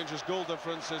 and Rangers' goal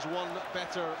difference is 1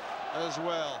 better as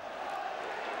well.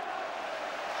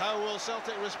 How will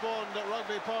Celtic respond at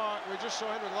Rugby Park? We just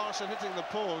saw Henrik Larsson hitting the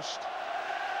post,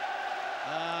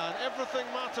 and everything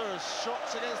matters.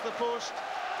 Shots against the post,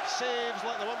 saves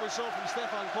like the one we saw from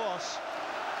Stefan Kloss.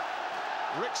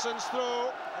 Rickson's throw,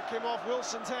 it came off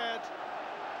Wilson's head.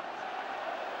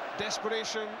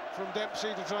 Desperation from Dempsey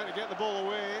to try to get the ball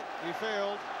away. He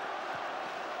failed.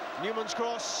 Newman's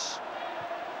cross.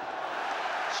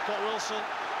 Scott Wilson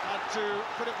had to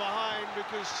put it behind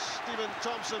because Stephen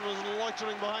Thompson was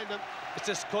loitering behind him. It's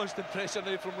just constant pressure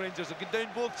now from Rangers. They're going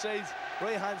down both sides,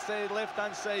 right-hand side,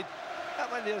 left-hand side. That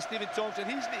man there, Stephen Thompson,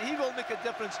 he will make a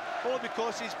difference, only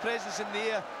because his presence in the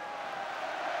air.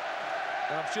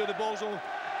 And I'm sure the balls will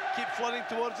keep flooding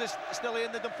towards us, still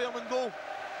in the Dunfermline goal.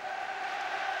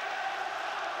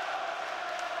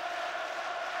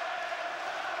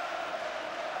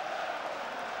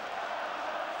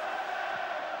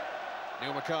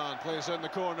 Neil McCann plays in the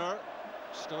corner.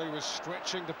 Still he was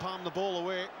stretching to palm the ball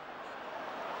away.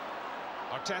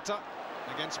 Arteta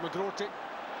against McGrotty.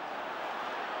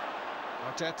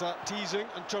 Arteta teasing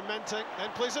and tormenting, then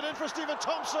plays it in for Stephen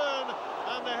Thompson,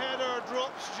 and the header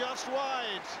drops just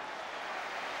wide.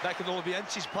 That can only be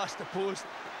inches past the post.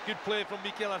 Good play from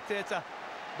Mikel Arteta.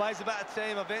 Buys a bit of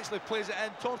time, eventually plays it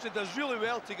in. Thompson does really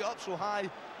well to get up so high,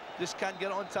 just can't get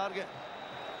it on target.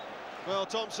 Well,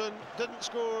 Thompson didn't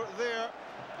score there,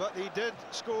 but he did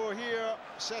score here.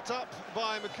 Set up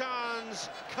by McCann's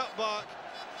cutback.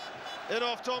 In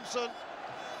off Thompson.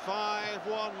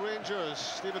 5-1 Rangers.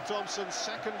 Stephen Thompson's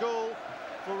 2nd goal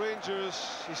for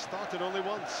Rangers. He started only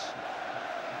once.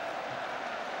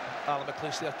 Alan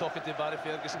McLeish there talking to Barry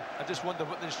Ferguson. I just wonder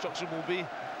what the instruction will be.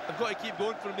 They've got to keep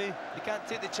going for me. They can't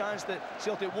take the chance that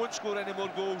Celtic won't score any more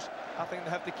goals. I think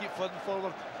they have to keep flooding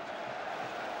forward.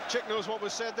 Chick knows what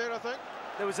was said there, I think.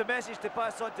 There was a message to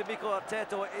pass on to Mikel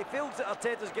Arteta. He feels that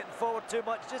Arteta's getting forward too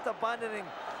much, just abandoning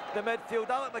the midfield.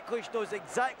 Alec McLeish knows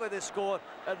exactly the score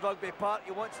at Rugby Park.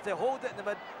 He wants to hold it in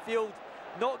the midfield,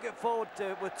 not get forward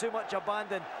with too much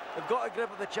abandon. They've got a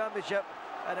grip of the championship,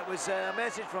 and it was a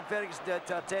message from Ferguson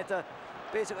to Arteta.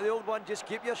 Basically, the old one, just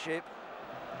keep your shape.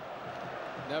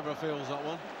 Never fails, that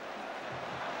one.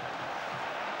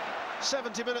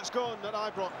 70 minutes gone at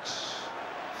Ibrox.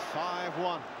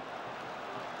 5-1.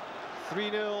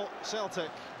 3-0 Celtic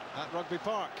at Rugby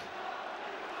Park.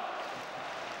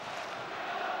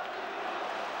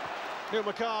 Neil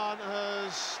McCann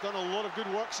has done a lot of good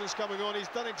work since coming on. He's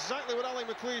done exactly what Ali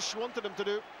McLeish wanted him to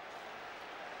do.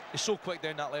 He's so quick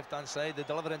down that left-hand side. They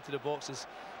deliver into the boxes.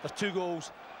 There's 2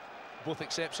 goals, both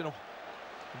exceptional.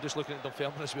 I'm just looking at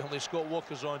Dunfermline as well. They've Scott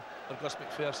Walker's on, or Gus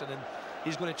McPherson, and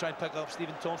he's going to try and pick up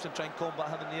Stephen Thompson, try and combat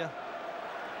him in the air.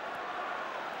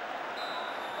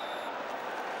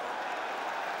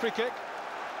 Free kick.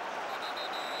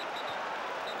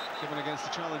 Given against the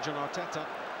challenger Arteta.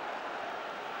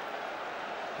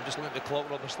 I'm just looking at the clock,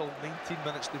 Rob. There's still 19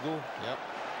 minutes to go. Yep.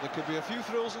 There could be a few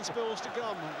thrills and spills to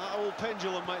come. That old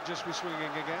pendulum might just be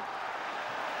swinging again.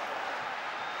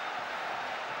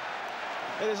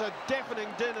 It is a deafening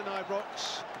din in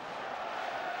Ibrox.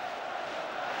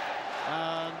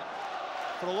 And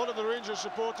for a lot of the Rangers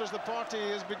supporters, the party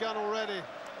has begun already.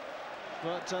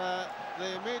 But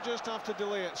they may just have to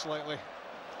delay it slightly.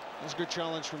 That's a good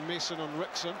challenge from Mason on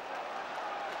Rickson.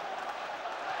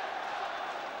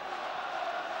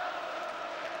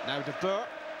 Now De Boer,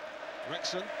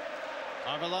 Rickson,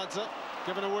 Arveladze,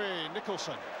 given away,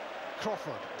 Nicholson,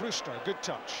 Crawford, Brewster, good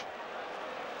touch.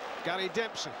 Gary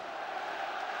Dempsey.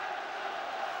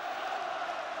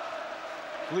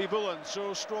 Lee Bullen,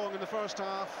 so strong in the first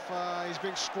half. He's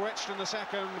being stretched in the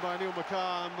second by Neil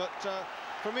McCann, but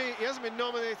for me, he hasn't been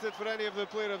nominated for any of the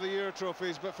Player of the Year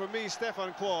trophies, but for me,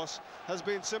 Stefan Klos has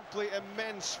been simply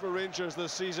immense for Rangers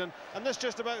this season, and this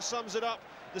just about sums it up.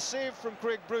 The save from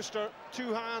Craig Brewster,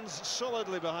 2 hands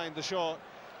solidly behind the shot,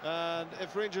 and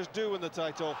if Rangers do win the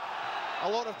title, a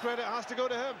lot of credit has to go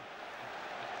to him.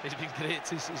 He's been great.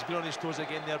 He's been on his toes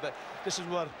again there, but this is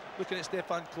where, looking at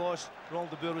Stefan Klos,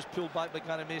 Ronald De Boer was pulled back by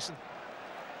Gary Mason.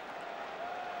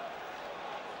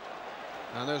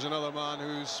 And there's another man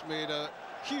who's made a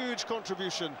huge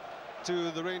contribution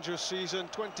to the Rangers season,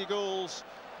 20 goals,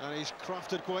 and he's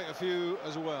crafted quite a few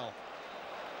as well.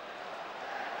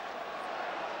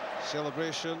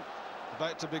 Celebration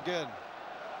about to begin.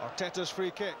 Arteta's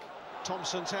free kick,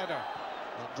 Thompson's header.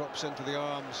 That drops into the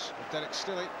arms of Derek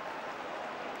Stilley.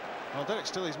 Well, Derek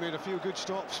Stilley's made a few good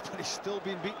stops, but he's still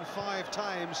been beaten 5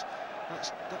 times.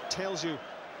 That tells you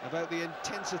about the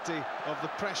intensity of the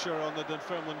pressure on the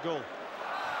Dunfermline goal.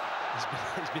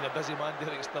 He's been a busy man,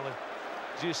 Derek Stilley.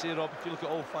 As you say, Rob, if you look at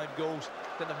all 5 goals,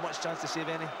 didn't have much chance to save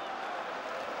any.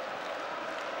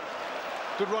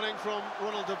 Good running from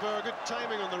Ronald De Boer, good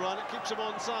timing on the run. It keeps him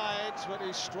onside, but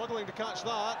he's struggling to catch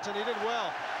that, and he did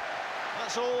well.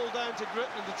 That's all down to grit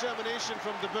and determination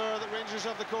from De Boer that Rangers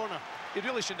have the corner. He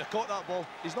really shouldn't have caught that ball.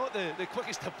 He's not the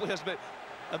quickest of players, but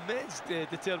immense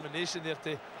determination there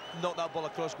to knock that ball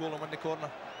across goal and win the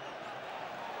corner.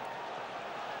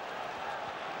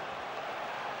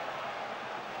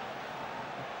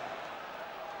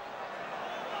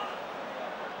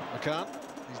 McCann,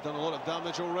 he's done a lot of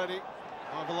damage already.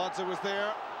 Arveladze was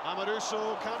there.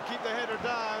 Amoruso can't keep the header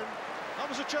down. That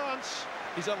was a chance.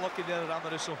 He's unlucky there,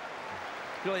 Amoruso.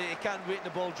 Really, he can't wait the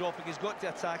ball dropping. He's got to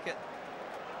attack it.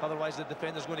 Otherwise, the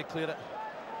defender's going to clear it.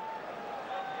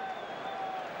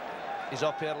 He's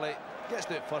up early. Gets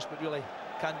to it first, but really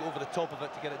can't go over the top of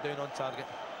it to get it down on target.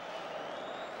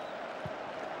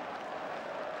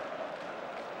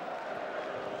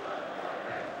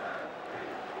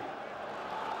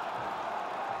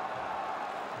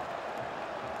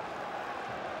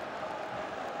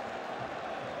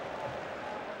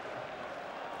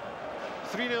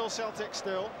 Celtic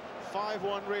still,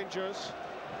 5-1 Rangers.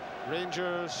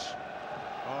 Rangers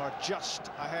are just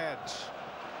ahead.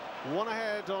 1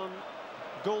 ahead on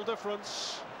goal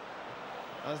difference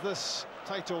as this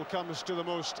title comes to the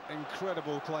most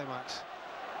incredible climax.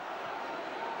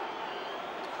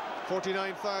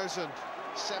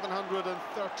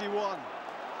 49,731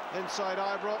 inside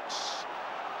Ibrox,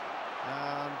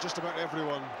 and just about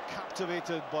everyone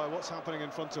captivated by what's happening in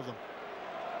front of them.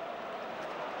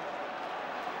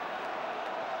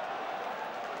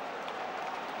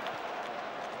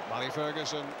 Barry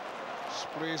Ferguson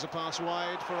sprays a pass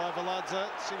wide for Arveladze.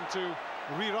 Seemed to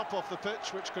rear up off the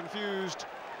pitch, which confused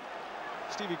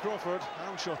Stevie Crawford.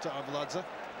 Hand shot at Arveladze.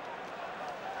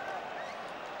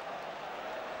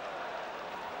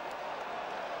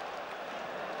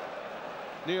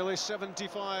 Nearly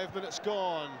 75 minutes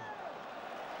gone.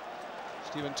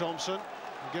 Stephen Thompson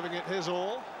giving it his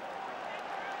all.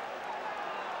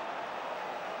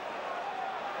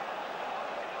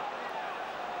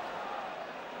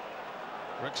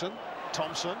 Rickson,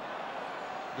 Thompson,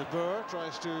 De Boer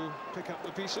tries to pick up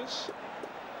the pieces.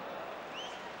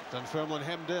 Dunfermline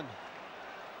hemmed in.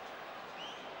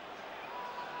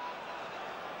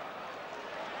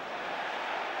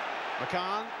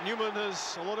 McCann, Newman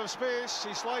has a lot of space,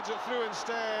 he slides it through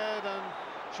instead, and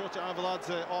Shota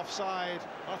Arveladze offside.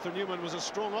 Arthur Newman was a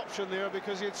strong option there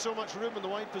because he had so much room in the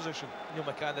wide position. Neil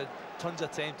McCann had tons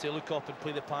of time to look up and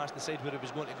play the pass, decide where he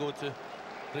was going to go to.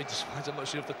 Rangers fans, I'm not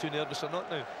sure if they're too nervous or not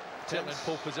now. Certainly in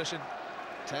pole position.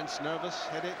 Tense, nervous,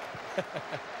 headache.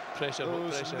 Pressure,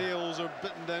 those pressure. nails are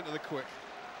bitten down to the quick.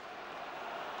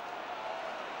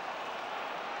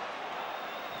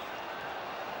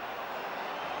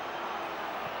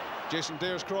 Jason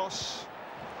Dare's cross,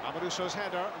 Amoruso's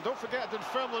header, and don't forget a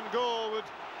Dunfermline goal would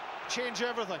change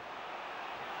everything.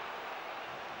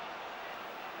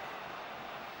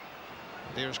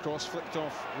 Dare's cross flicked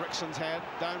off Rickson's head,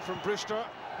 down from Brewster,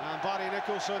 and Barry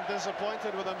Nicholson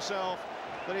disappointed with himself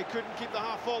that he couldn't keep the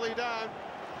half volley down.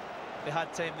 They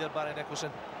had time there, Barry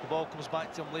Nicholson. The ball comes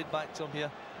back to him, laid back to him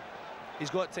here. He's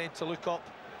got time to look up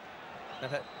and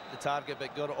hit the target,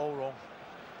 but got it all wrong.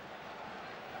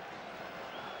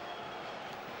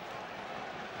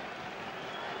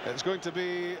 It's going to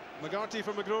be McGarty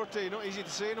for McGroarty. Not easy to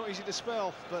say, not easy to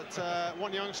spell, but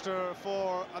one youngster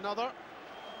for another.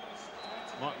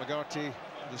 Mark McGarty,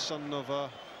 the son of a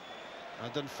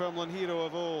Dunfermline hero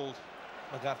of old.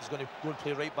 McGarty's going to go and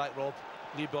play right back, Rob.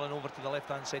 Lee Billing over to the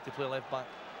left-hand side to play left back.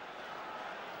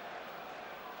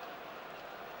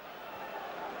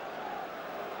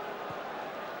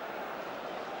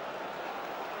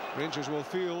 Rangers will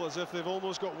feel as if they've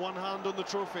almost got one hand on the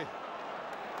trophy.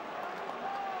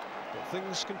 But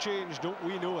things can change, don't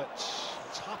we know it?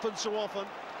 It's happened so often.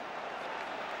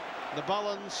 The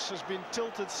balance has been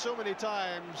tilted so many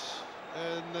times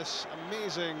in this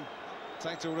amazing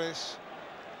title race,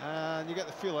 and you get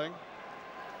the feeling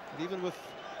that even with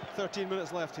 13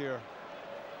 minutes left here,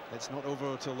 it's not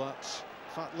over till that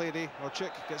fat lady or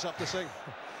chick gets up to sing.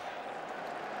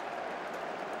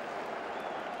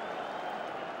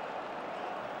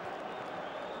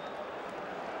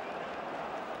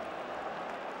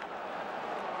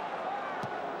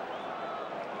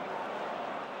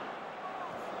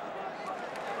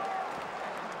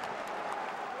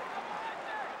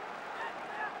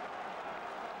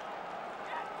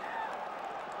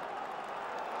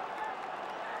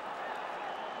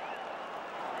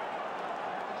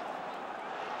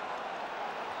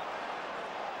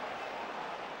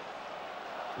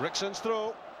 Rickson's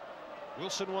throw.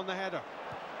 Wilson won the header.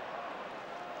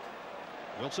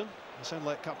 Wilson? I sound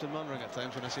like Captain Manring at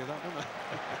times when I say that, don't I?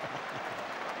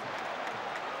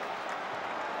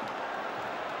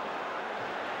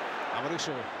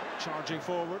 Amoruso charging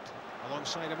forward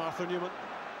alongside him, Arthur Newman,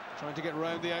 trying to get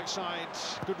round the outside.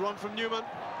 Good run from Newman.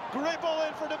 Great ball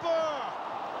in for De Boer.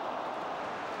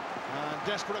 And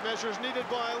desperate measures needed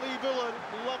by Lee Bullen.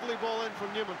 Lovely ball in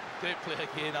from Newman. Great play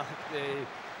again.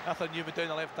 Arthur Newman down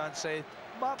the left-hand side.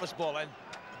 Marvellous ball in.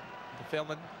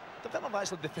 Dunfermline have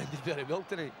actually defended very well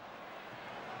tonight.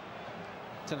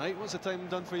 Tonight, what's the time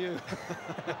done for you?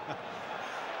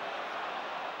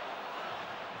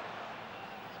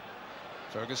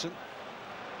 Ferguson.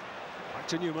 Back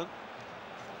to Newman.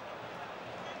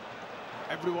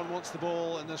 Everyone wants the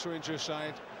ball in this Rangers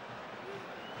side.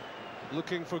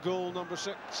 Looking for goal number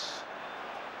 6.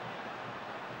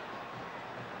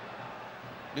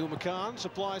 Neil McCann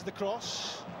supplies the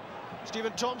cross.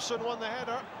 Stephen Thompson won the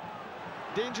header.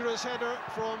 Dangerous header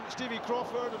from Stevie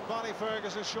Crawford, and Barry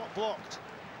Ferguson's shot blocked.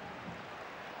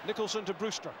 Nicholson to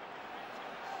Brewster.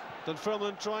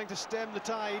 Dunfermline trying to stem the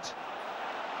tide,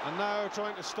 and now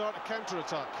trying to start a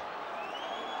counter-attack.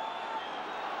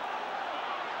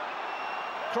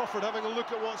 Crawford having a look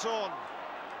at what's on.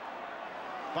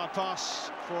 Bad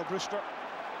pass for Brewster.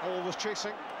 Always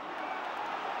chasing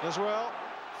as well.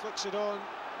 Flicks it on.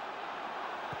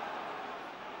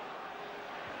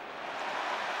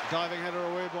 Diving header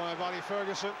away by Barry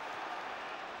Ferguson.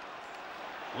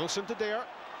 Wilson to Dare.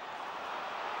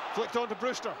 Flicked on to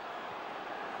Brewster.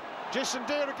 Jason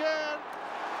Dare again.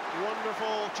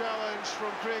 Wonderful challenge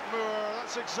from Craig Moore.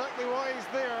 That's exactly why he's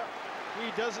there.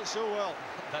 He does it so well.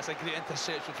 That's a great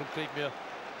interception from Craig Moore.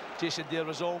 Jason Dare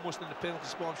was almost in the penalty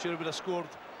spot. I'm sure he would have scored.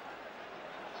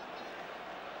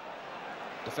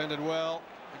 Defended well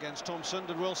against Thompson,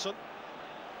 did Wilson.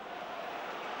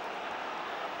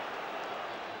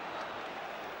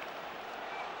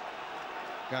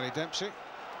 Gary Dempsey.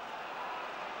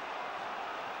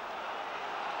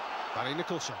 Barry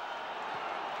Nicholson.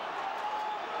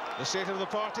 The state of the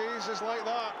parties is like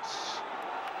that.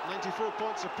 94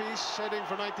 points apiece, heading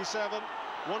for 97.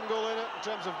 1 goal in it in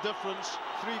terms of difference,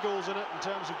 3 goals in it in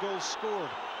terms of goals scored.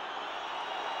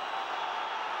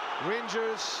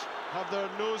 Rangers have their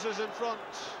noses in front.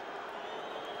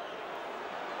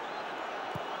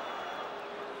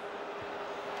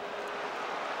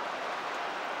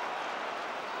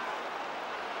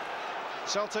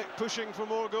 Celtic pushing for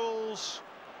more goals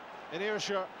in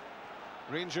Ayrshire.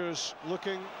 Rangers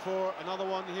looking for another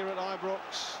one here at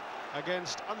Ibrox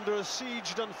against under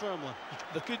siege Dunfermline.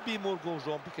 There could be more goals,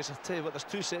 Ron, because I tell you what, there's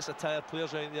two sets of tired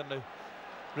players out there now.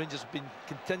 Rangers have been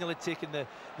continually taking the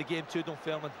game to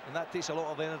Dunfermline, and that takes a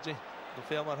lot of energy.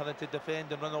 Dunfermline having to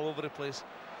defend and run all over the place.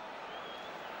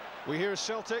 We hear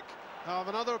Celtic have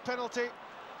another penalty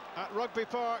at Rugby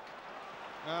Park.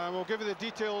 We'll give you the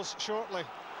details shortly.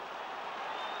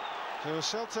 So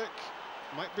Celtic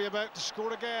might be about to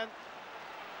score again,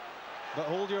 but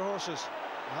hold your horses.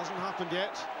 It hasn't happened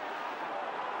yet.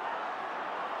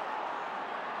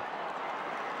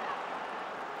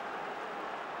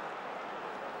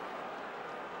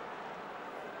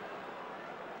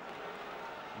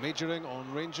 Majoring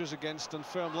on Rangers against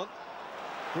Dunfermline.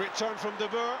 Great turn from De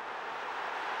Boer.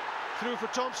 Through for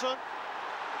Thompson.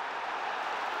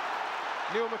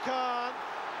 Neil McCann.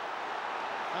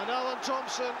 And Alan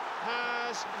Thompson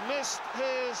has missed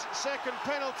his second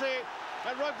penalty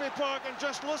at Rugby Park, and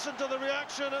just listen to the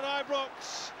reaction at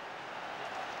Ibrox.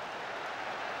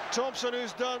 Thompson,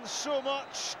 who's done so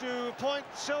much to point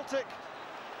Celtic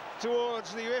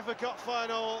towards the UEFA Cup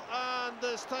final and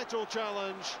this title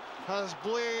challenge, has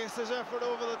blazed his effort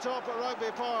over the top at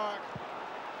Rugby Park.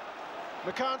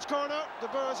 McCann's corner, De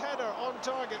Boer's header on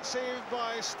target, saved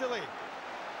by Stilley.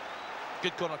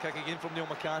 Good corner kick again from Neil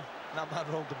McCann. And that man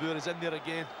Ronald De Boer is in there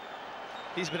again.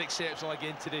 He's been exceptional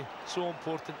again today. So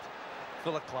important,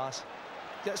 full of class.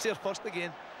 Gets there first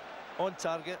again, on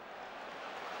target.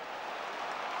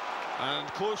 And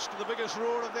close to the biggest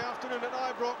roar of the afternoon at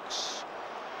Ibrox.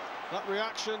 That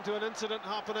reaction to an incident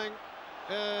happening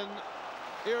in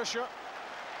Ayrshire,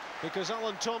 because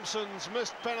Alan Thompson's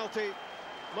missed penalty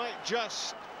might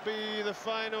just be the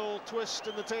final twist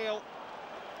in the tail.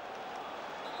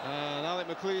 And Alec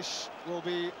McLeish will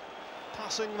be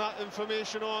passing that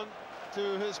information on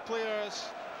to his players,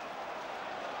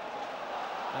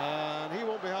 and he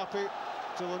won't be happy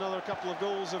till another couple of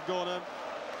goals have gone in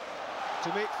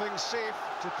to make things safe,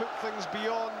 to put things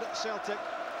beyond Celtic.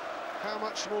 How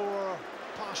much more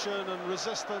passion and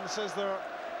resistance is there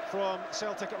from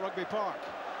Celtic at Rugby Park?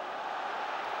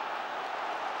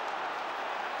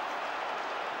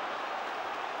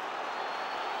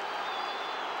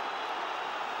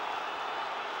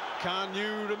 Can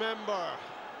you remember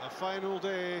a final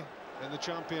day in the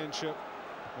Championship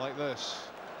like this?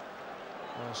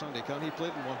 Well, Sandy, can he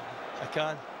played in one? I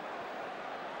can.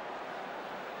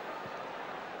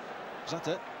 Is that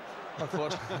it?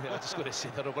 Unfortunately, I just got to say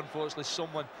that unfortunately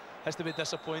someone has to be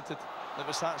disappointed. It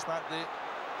was that day.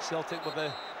 Celtic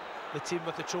were the team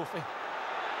with the trophy.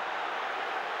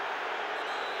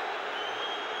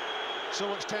 So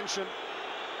much tension,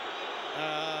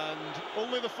 and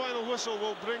only the final whistle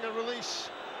will bring a release.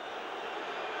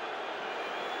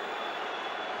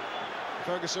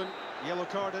 Ferguson, yellow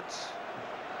carded.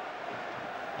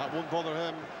 That won't bother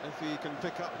him if he can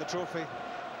pick up the trophy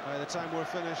by the time we're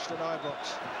finished at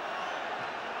Ibrox.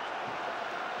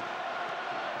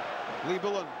 Lee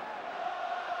Bullen,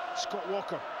 Scott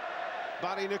Walker,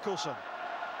 Barry Nicholson,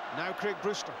 now Craig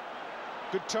Brewster.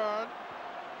 Good turn,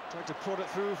 tried to prod it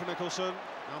through for Nicholson.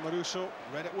 Amoruso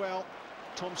read it well.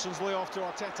 Thompson's layoff to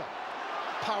Arteta.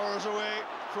 Powers away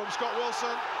from Scott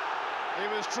Wilson. He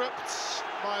was tripped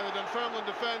by the Dunfermline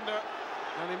defender,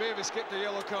 and he may have escaped a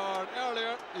yellow card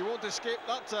earlier. He won't escape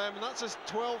that time, and that's his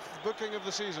 12th booking of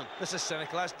the season. This is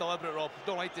cynical, that's deliberate, Rob.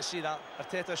 Don't like to see that.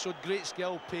 Arteta showed great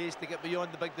skill, pace to get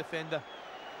beyond the big defender.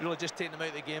 Really just taking him out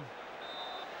of the game.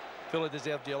 Fully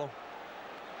deserved yellow.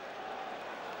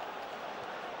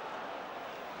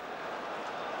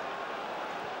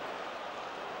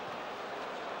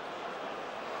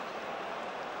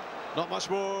 Not much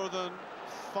more than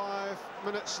 5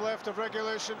 minutes left of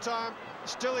regulation time.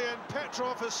 Stilian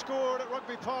Petrov has scored at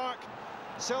Rugby Park.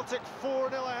 Celtic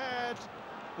 4-0 ahead.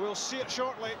 We'll see it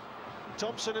shortly.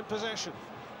 Thompson in possession.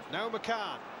 Now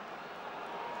McCann.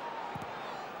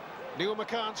 Neil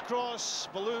McCann's cross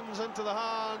balloons into the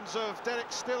hands of Derek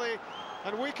Stilley,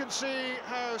 and we can see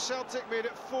how Celtic made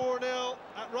it 4-0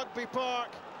 at Rugby Park.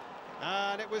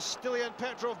 And it was Stilian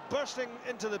Petrov bursting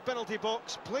into the penalty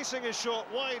box, placing his shot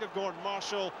wide of Gordon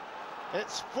Marshall.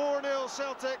 It's 4-0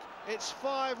 Celtic, it's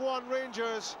 5-1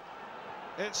 Rangers.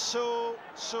 It's so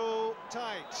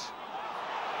tight.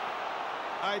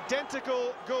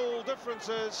 Identical goal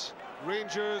differences.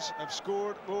 Rangers have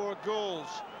scored more goals.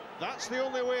 That's the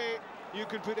only way you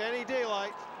can put any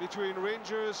daylight between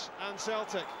Rangers and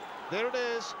Celtic. There it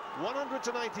is,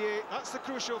 100-98. That's the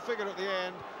crucial figure at the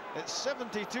end. It's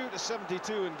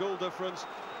 72-72 in goal difference,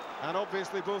 and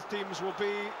obviously both teams will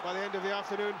be, by the end of the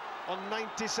afternoon, on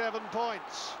 97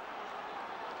 points.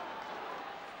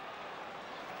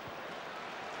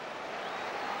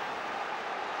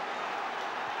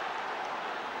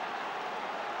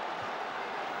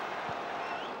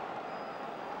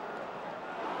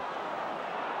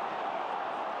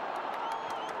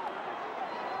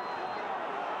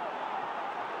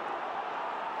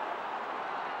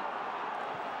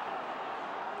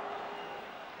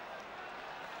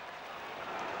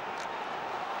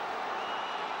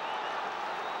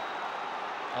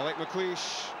 Alec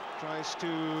McLeish tries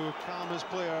to calm his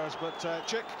players, but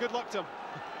Chick, good luck to him.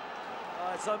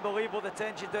 It's unbelievable, the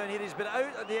tension down here. He's been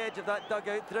out on the edge of that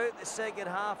dugout throughout the second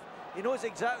half. He knows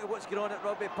exactly what's going on at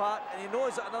Rugby Park, and he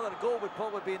knows that another goal would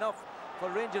probably be enough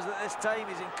for Rangers at this time.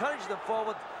 He's encouraged them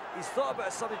forward. He's thought about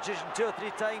a substitution 2 or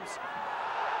 3 times.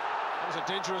 That was a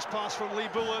dangerous pass from Lee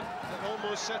Bullen that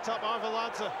almost set up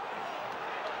Arvelanta.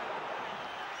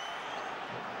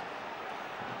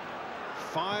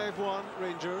 5-1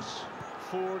 Rangers,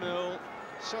 4-0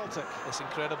 Celtic. It's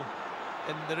incredible.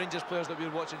 And the Rangers players that we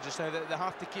were watching just now, they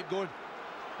have to keep going.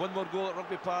 One more goal at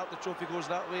Rugby Park, the trophy goes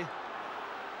that way.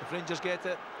 If Rangers get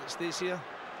it, it stays here.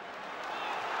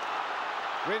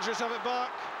 Rangers have it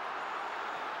back.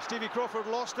 Stevie Crawford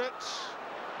lost it.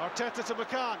 Arteta to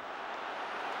McCann.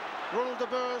 Ronald de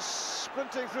Boer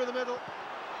sprinting through the middle.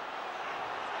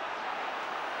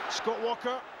 Scott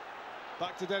Walker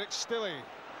back to Derek Stilley.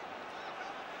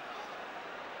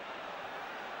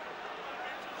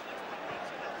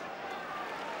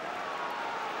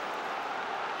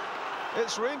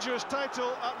 It's Rangers'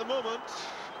 title at the moment,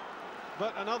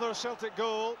 but another Celtic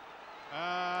goal,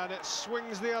 and it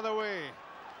swings the other way.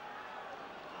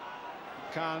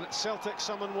 Can Celtic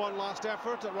summon one last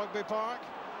effort at Rugby Park?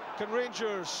 Can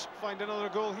Rangers find another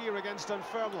goal here against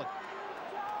Dunfermline?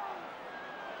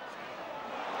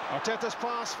 Arteta's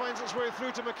pass finds its way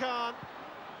through to McCann.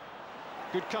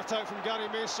 Good cutout from Gary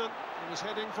Mason. He was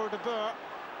heading for de Boer.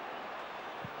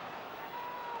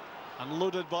 And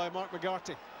loaded by Mark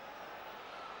McGarty.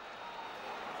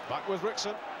 Back with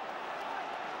Rickson.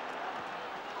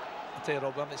 I tell you,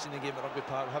 Rob, we haven't seen the game at Rugby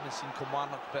Park. We haven't seen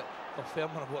Kilmarnock, but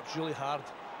Dunfermline have worked really hard.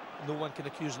 No one can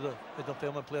accuse the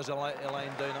Dunfermline players of lying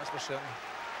down, that's for certain.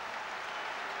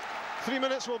 3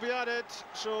 minutes will be added,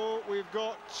 so we've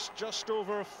got just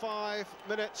over 5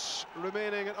 minutes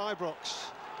remaining at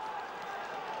Ibrox.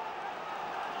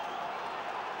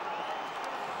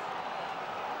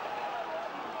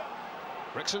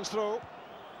 Rickson's throw.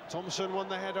 Thompson won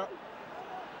the header.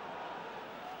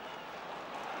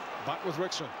 Back with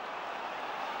Rickson.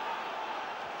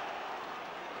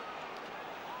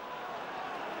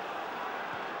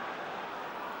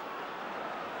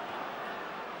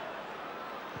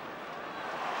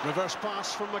 Reverse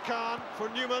pass from McCann for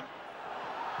Newman.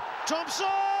 Thompson!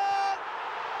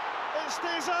 It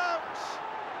stays out.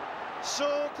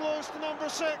 So close to number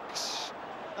 6.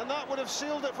 And that would have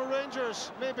sealed it for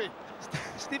Rangers, maybe.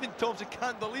 Stephen Thompson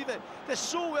can't believe it. They're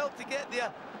so well to get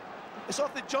there. It's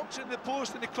off the junction of the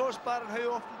post and the crossbar, and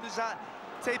how often does that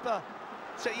type of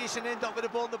situation end up with the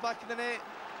ball in the back of the net?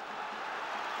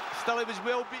 Still, it was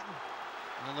well beaten.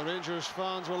 And the Rangers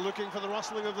fans were looking for the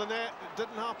rustling of the net. It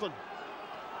didn't happen.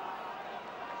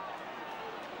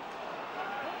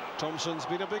 Thompson's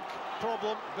been a big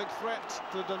problem, big threat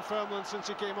to Dunfermline since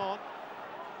he came on.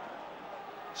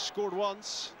 Scored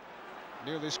once,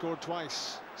 nearly scored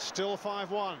twice. Still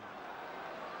 5-1.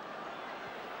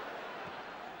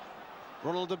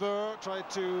 Ronald de Boer tried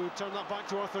to turn that back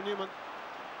to Arthur Newman.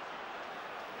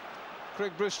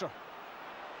 Craig Brewster.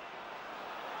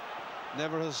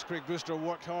 Never has Craig Brewster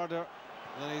worked harder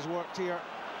than he's worked here.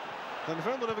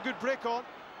 Dunfermline have a good break on.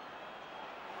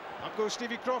 Up goes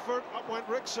Stevie Crawford, up went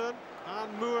Rickson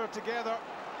and Moore together.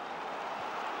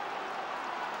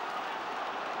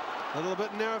 A little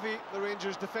bit nervy, the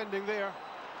Rangers defending there.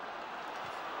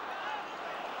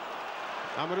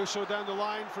 Amoruso down the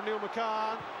line for Neil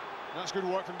McCann. That's good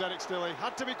work from Derek Stilley.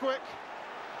 Had to be quick.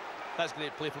 That's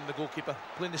great play from the goalkeeper,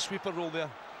 playing the sweeper role there.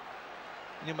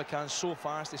 Neil McCann's so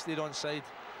fast, he stayed onside.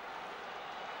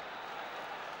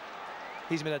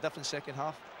 He's made a different second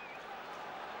half.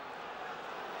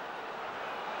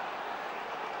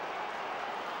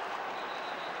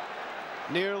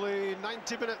 Nearly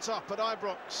 90 minutes up at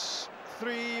Ibrox.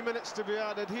 3 minutes to be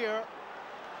added here.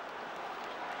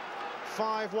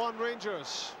 5-1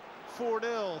 Rangers,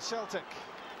 4-0 Celtic.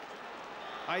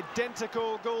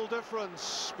 Identical goal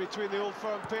difference between the Old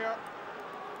Firm pair.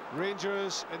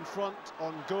 Rangers in front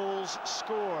on goals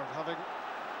scored, having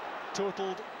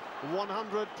totaled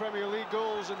 100 Premier League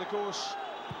goals in the course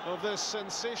of this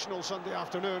sensational Sunday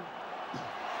afternoon.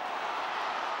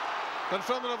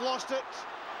 Dunfermline have lost it.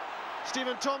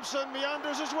 Stephen Thompson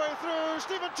meanders his way through.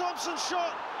 Stephen Thompson's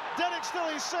shot. Derek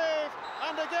Stilley's save.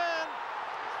 And again.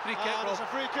 Free kick, and it's a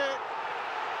free kick.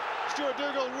 Stuart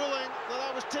Dougal ruling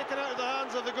that was taken out of the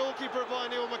hands of the goalkeeper by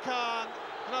Neil McCann.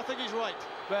 And I think he's right.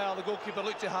 Well, the goalkeeper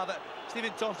looked to have it.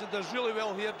 Stephen Thompson does really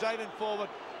well here, driving forward.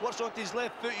 Works onto his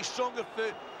left foot, his stronger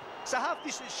foot. It's a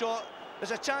half-decent shot.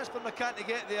 There's a chance for McCann to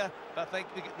get there. But I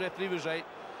think the referee was right.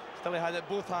 Stilley had it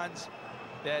both hands.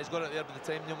 Yeah, he's got it there by the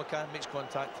time Neil McCann makes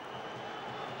contact.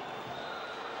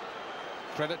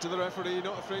 Credit to the referee,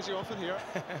 not a phrase you often hear.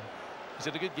 He's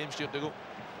had a good game, Stuart Dougal.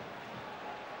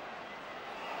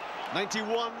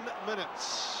 91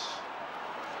 minutes.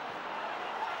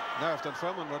 Now if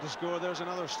Dunfermline were to score, there's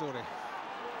another story.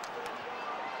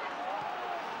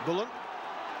 Bullen,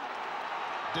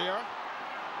 Dare,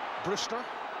 Brewster,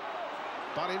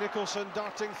 Barry Nicholson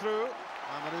darting through.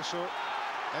 Amaruso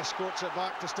escorts it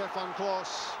back to Stefan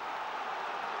Klos.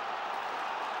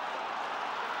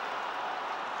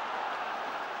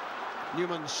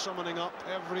 Newman summoning up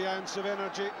every ounce of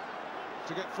energy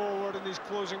to get forward in these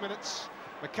closing minutes.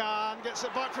 McCann gets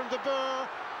it back from De Boer.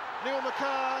 Neil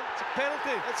McCann. It's a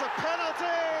penalty. It's a penalty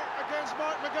against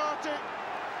Mark McGarty.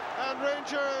 And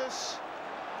Rangers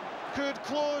could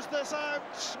close this out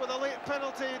with a late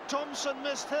penalty. Thompson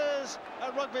missed his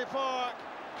at Rugby Park.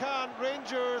 Can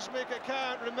Rangers make it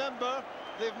count? Remember,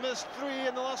 they've missed 3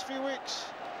 in the last few weeks.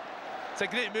 It's a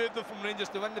great move though from Rangers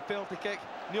to win the penalty kick.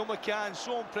 Neil McCann,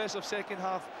 so impressive second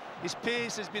half. His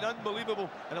pace has been unbelievable,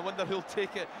 and I wonder who'll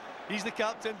take it. He's the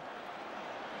captain.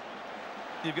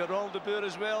 You've got Ronald De Boer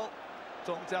as well,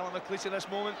 talking to Alan McLeish at this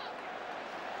moment.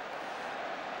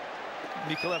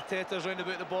 Mikel Arteta's round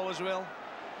about the ball as well.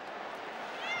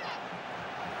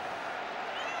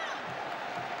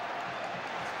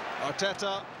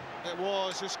 Arteta, it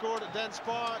was, who scored at Dens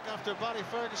Park after Barry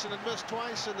Ferguson had missed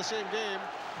twice in the same game.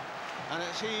 And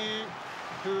it's he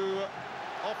who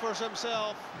offers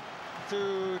himself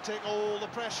to take all the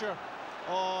pressure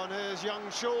on his young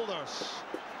shoulders.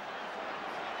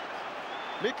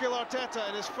 Mikel Arteta,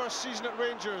 in his first season at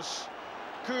Rangers,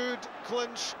 could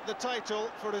clinch the title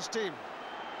for his team.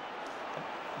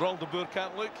 Ronald De Boer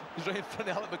can't look. He's right in front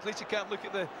of Alan McLeish. He can't look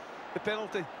at the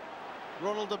penalty.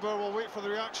 Ronald De Boer will wait for the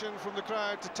reaction from the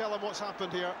crowd to tell him what's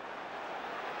happened here.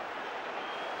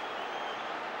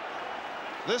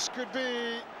 This could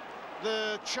be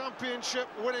the championship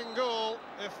winning goal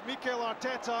if Mikel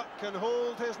Arteta can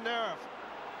hold his nerve.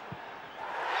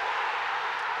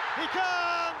 He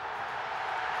can!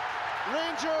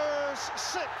 Rangers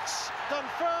 6,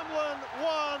 Dunfermline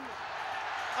 1,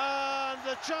 and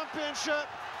the championship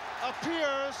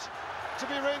appears to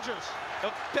be Rangers.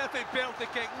 A perfect penalty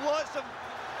kick, lots of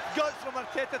guts from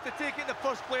Arteta to take it in the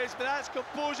first place, but that's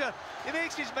composure. He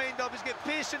makes his mind up, he's got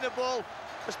pace in the ball,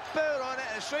 there's power on it,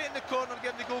 and it's right in the corner,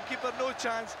 giving the goalkeeper no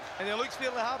chance, and he looks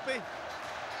fairly happy.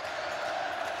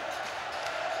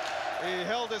 He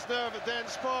held his nerve at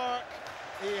Dens Park,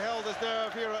 he held his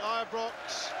nerve here at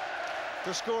Ibrox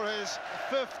to score his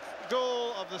 5th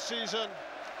goal of the season,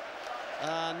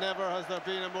 and never has there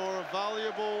been a more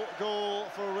valuable goal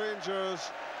for Rangers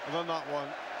than that one.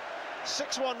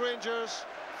 6-1 Rangers,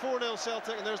 4-0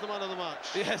 Celtic, and there's the man of the match.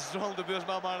 Yes, Ronald De Boer's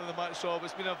my man of the match, Rob.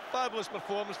 It's been a fabulous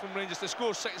performance from Rangers to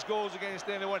score 6 goals against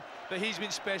anyone, but he's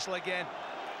been special again.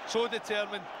 So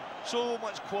determined, so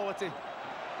much quality.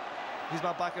 He's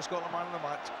my back of Scotland man of the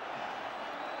match.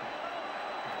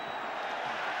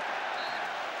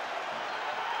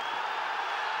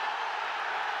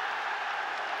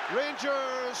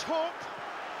 Rangers hope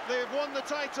they've won the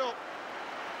title.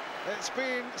 It's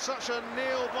been such a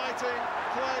nail-biting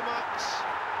climax.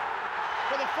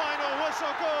 For the final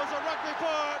whistle goes at Rugby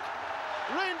Park.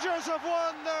 Rangers have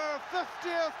won their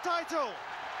 50th title.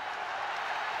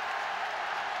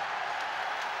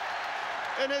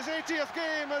 In his 80th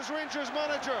game as Rangers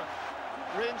manager,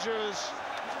 Rangers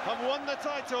have won the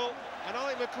title, and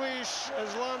Alec McLeish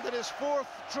has landed his 4th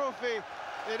trophy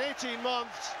in 18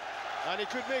 months. And he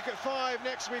could make it 5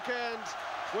 next weekend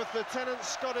with the Tennent's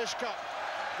Scottish Cup.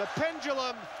 The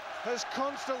pendulum has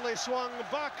constantly swung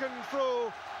back and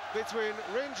fro between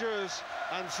Rangers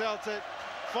and Celtic.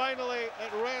 Finally,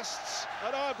 it rests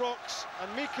at Ibrox,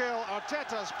 and Mikel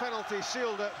Arteta's penalty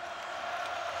sealed it.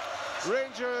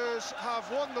 Rangers have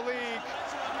won the league.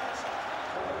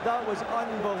 That was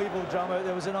unbelievable drama.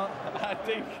 There was an... I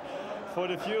think for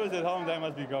the viewers at home, they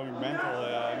must be going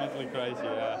mentally crazy.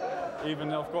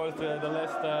 Even, of course, the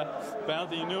last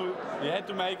penalty, you knew you had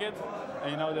to make it.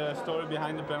 And you know the story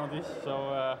behind the penalties.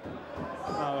 So,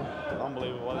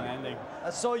 unbelievable, what an ending. I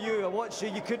saw you, I watched you,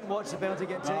 you couldn't watch the penalty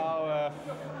get taken. No,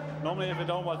 normally if I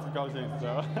don't watch it goes in,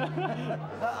 so.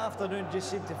 That afternoon just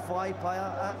seemed to fly by.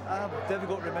 I have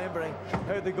difficult remembering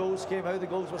how the goals came, how the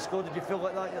goals were scored. Did you feel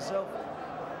like that yourself?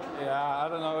 Yeah, I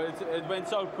don't know, it went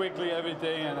so quickly,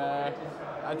 everything, and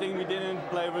I think we didn't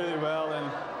play really well,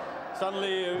 and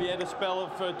suddenly we had a spell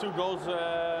of 2 goals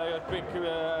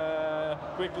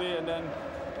quickly, and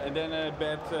then a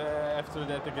bad after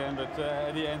that again, but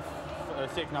at the end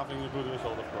 6-0 is a good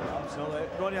result, of course. Absolutely.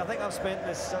 Ronnie, I think I've spent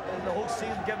the whole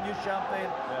season giving you champagne.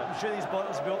 Yeah. I'm sure these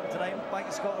bottles will be open tonight. Back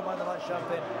to Scotland, man, the match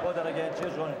champagne. Well done again.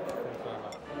 Cheers, Ronnie.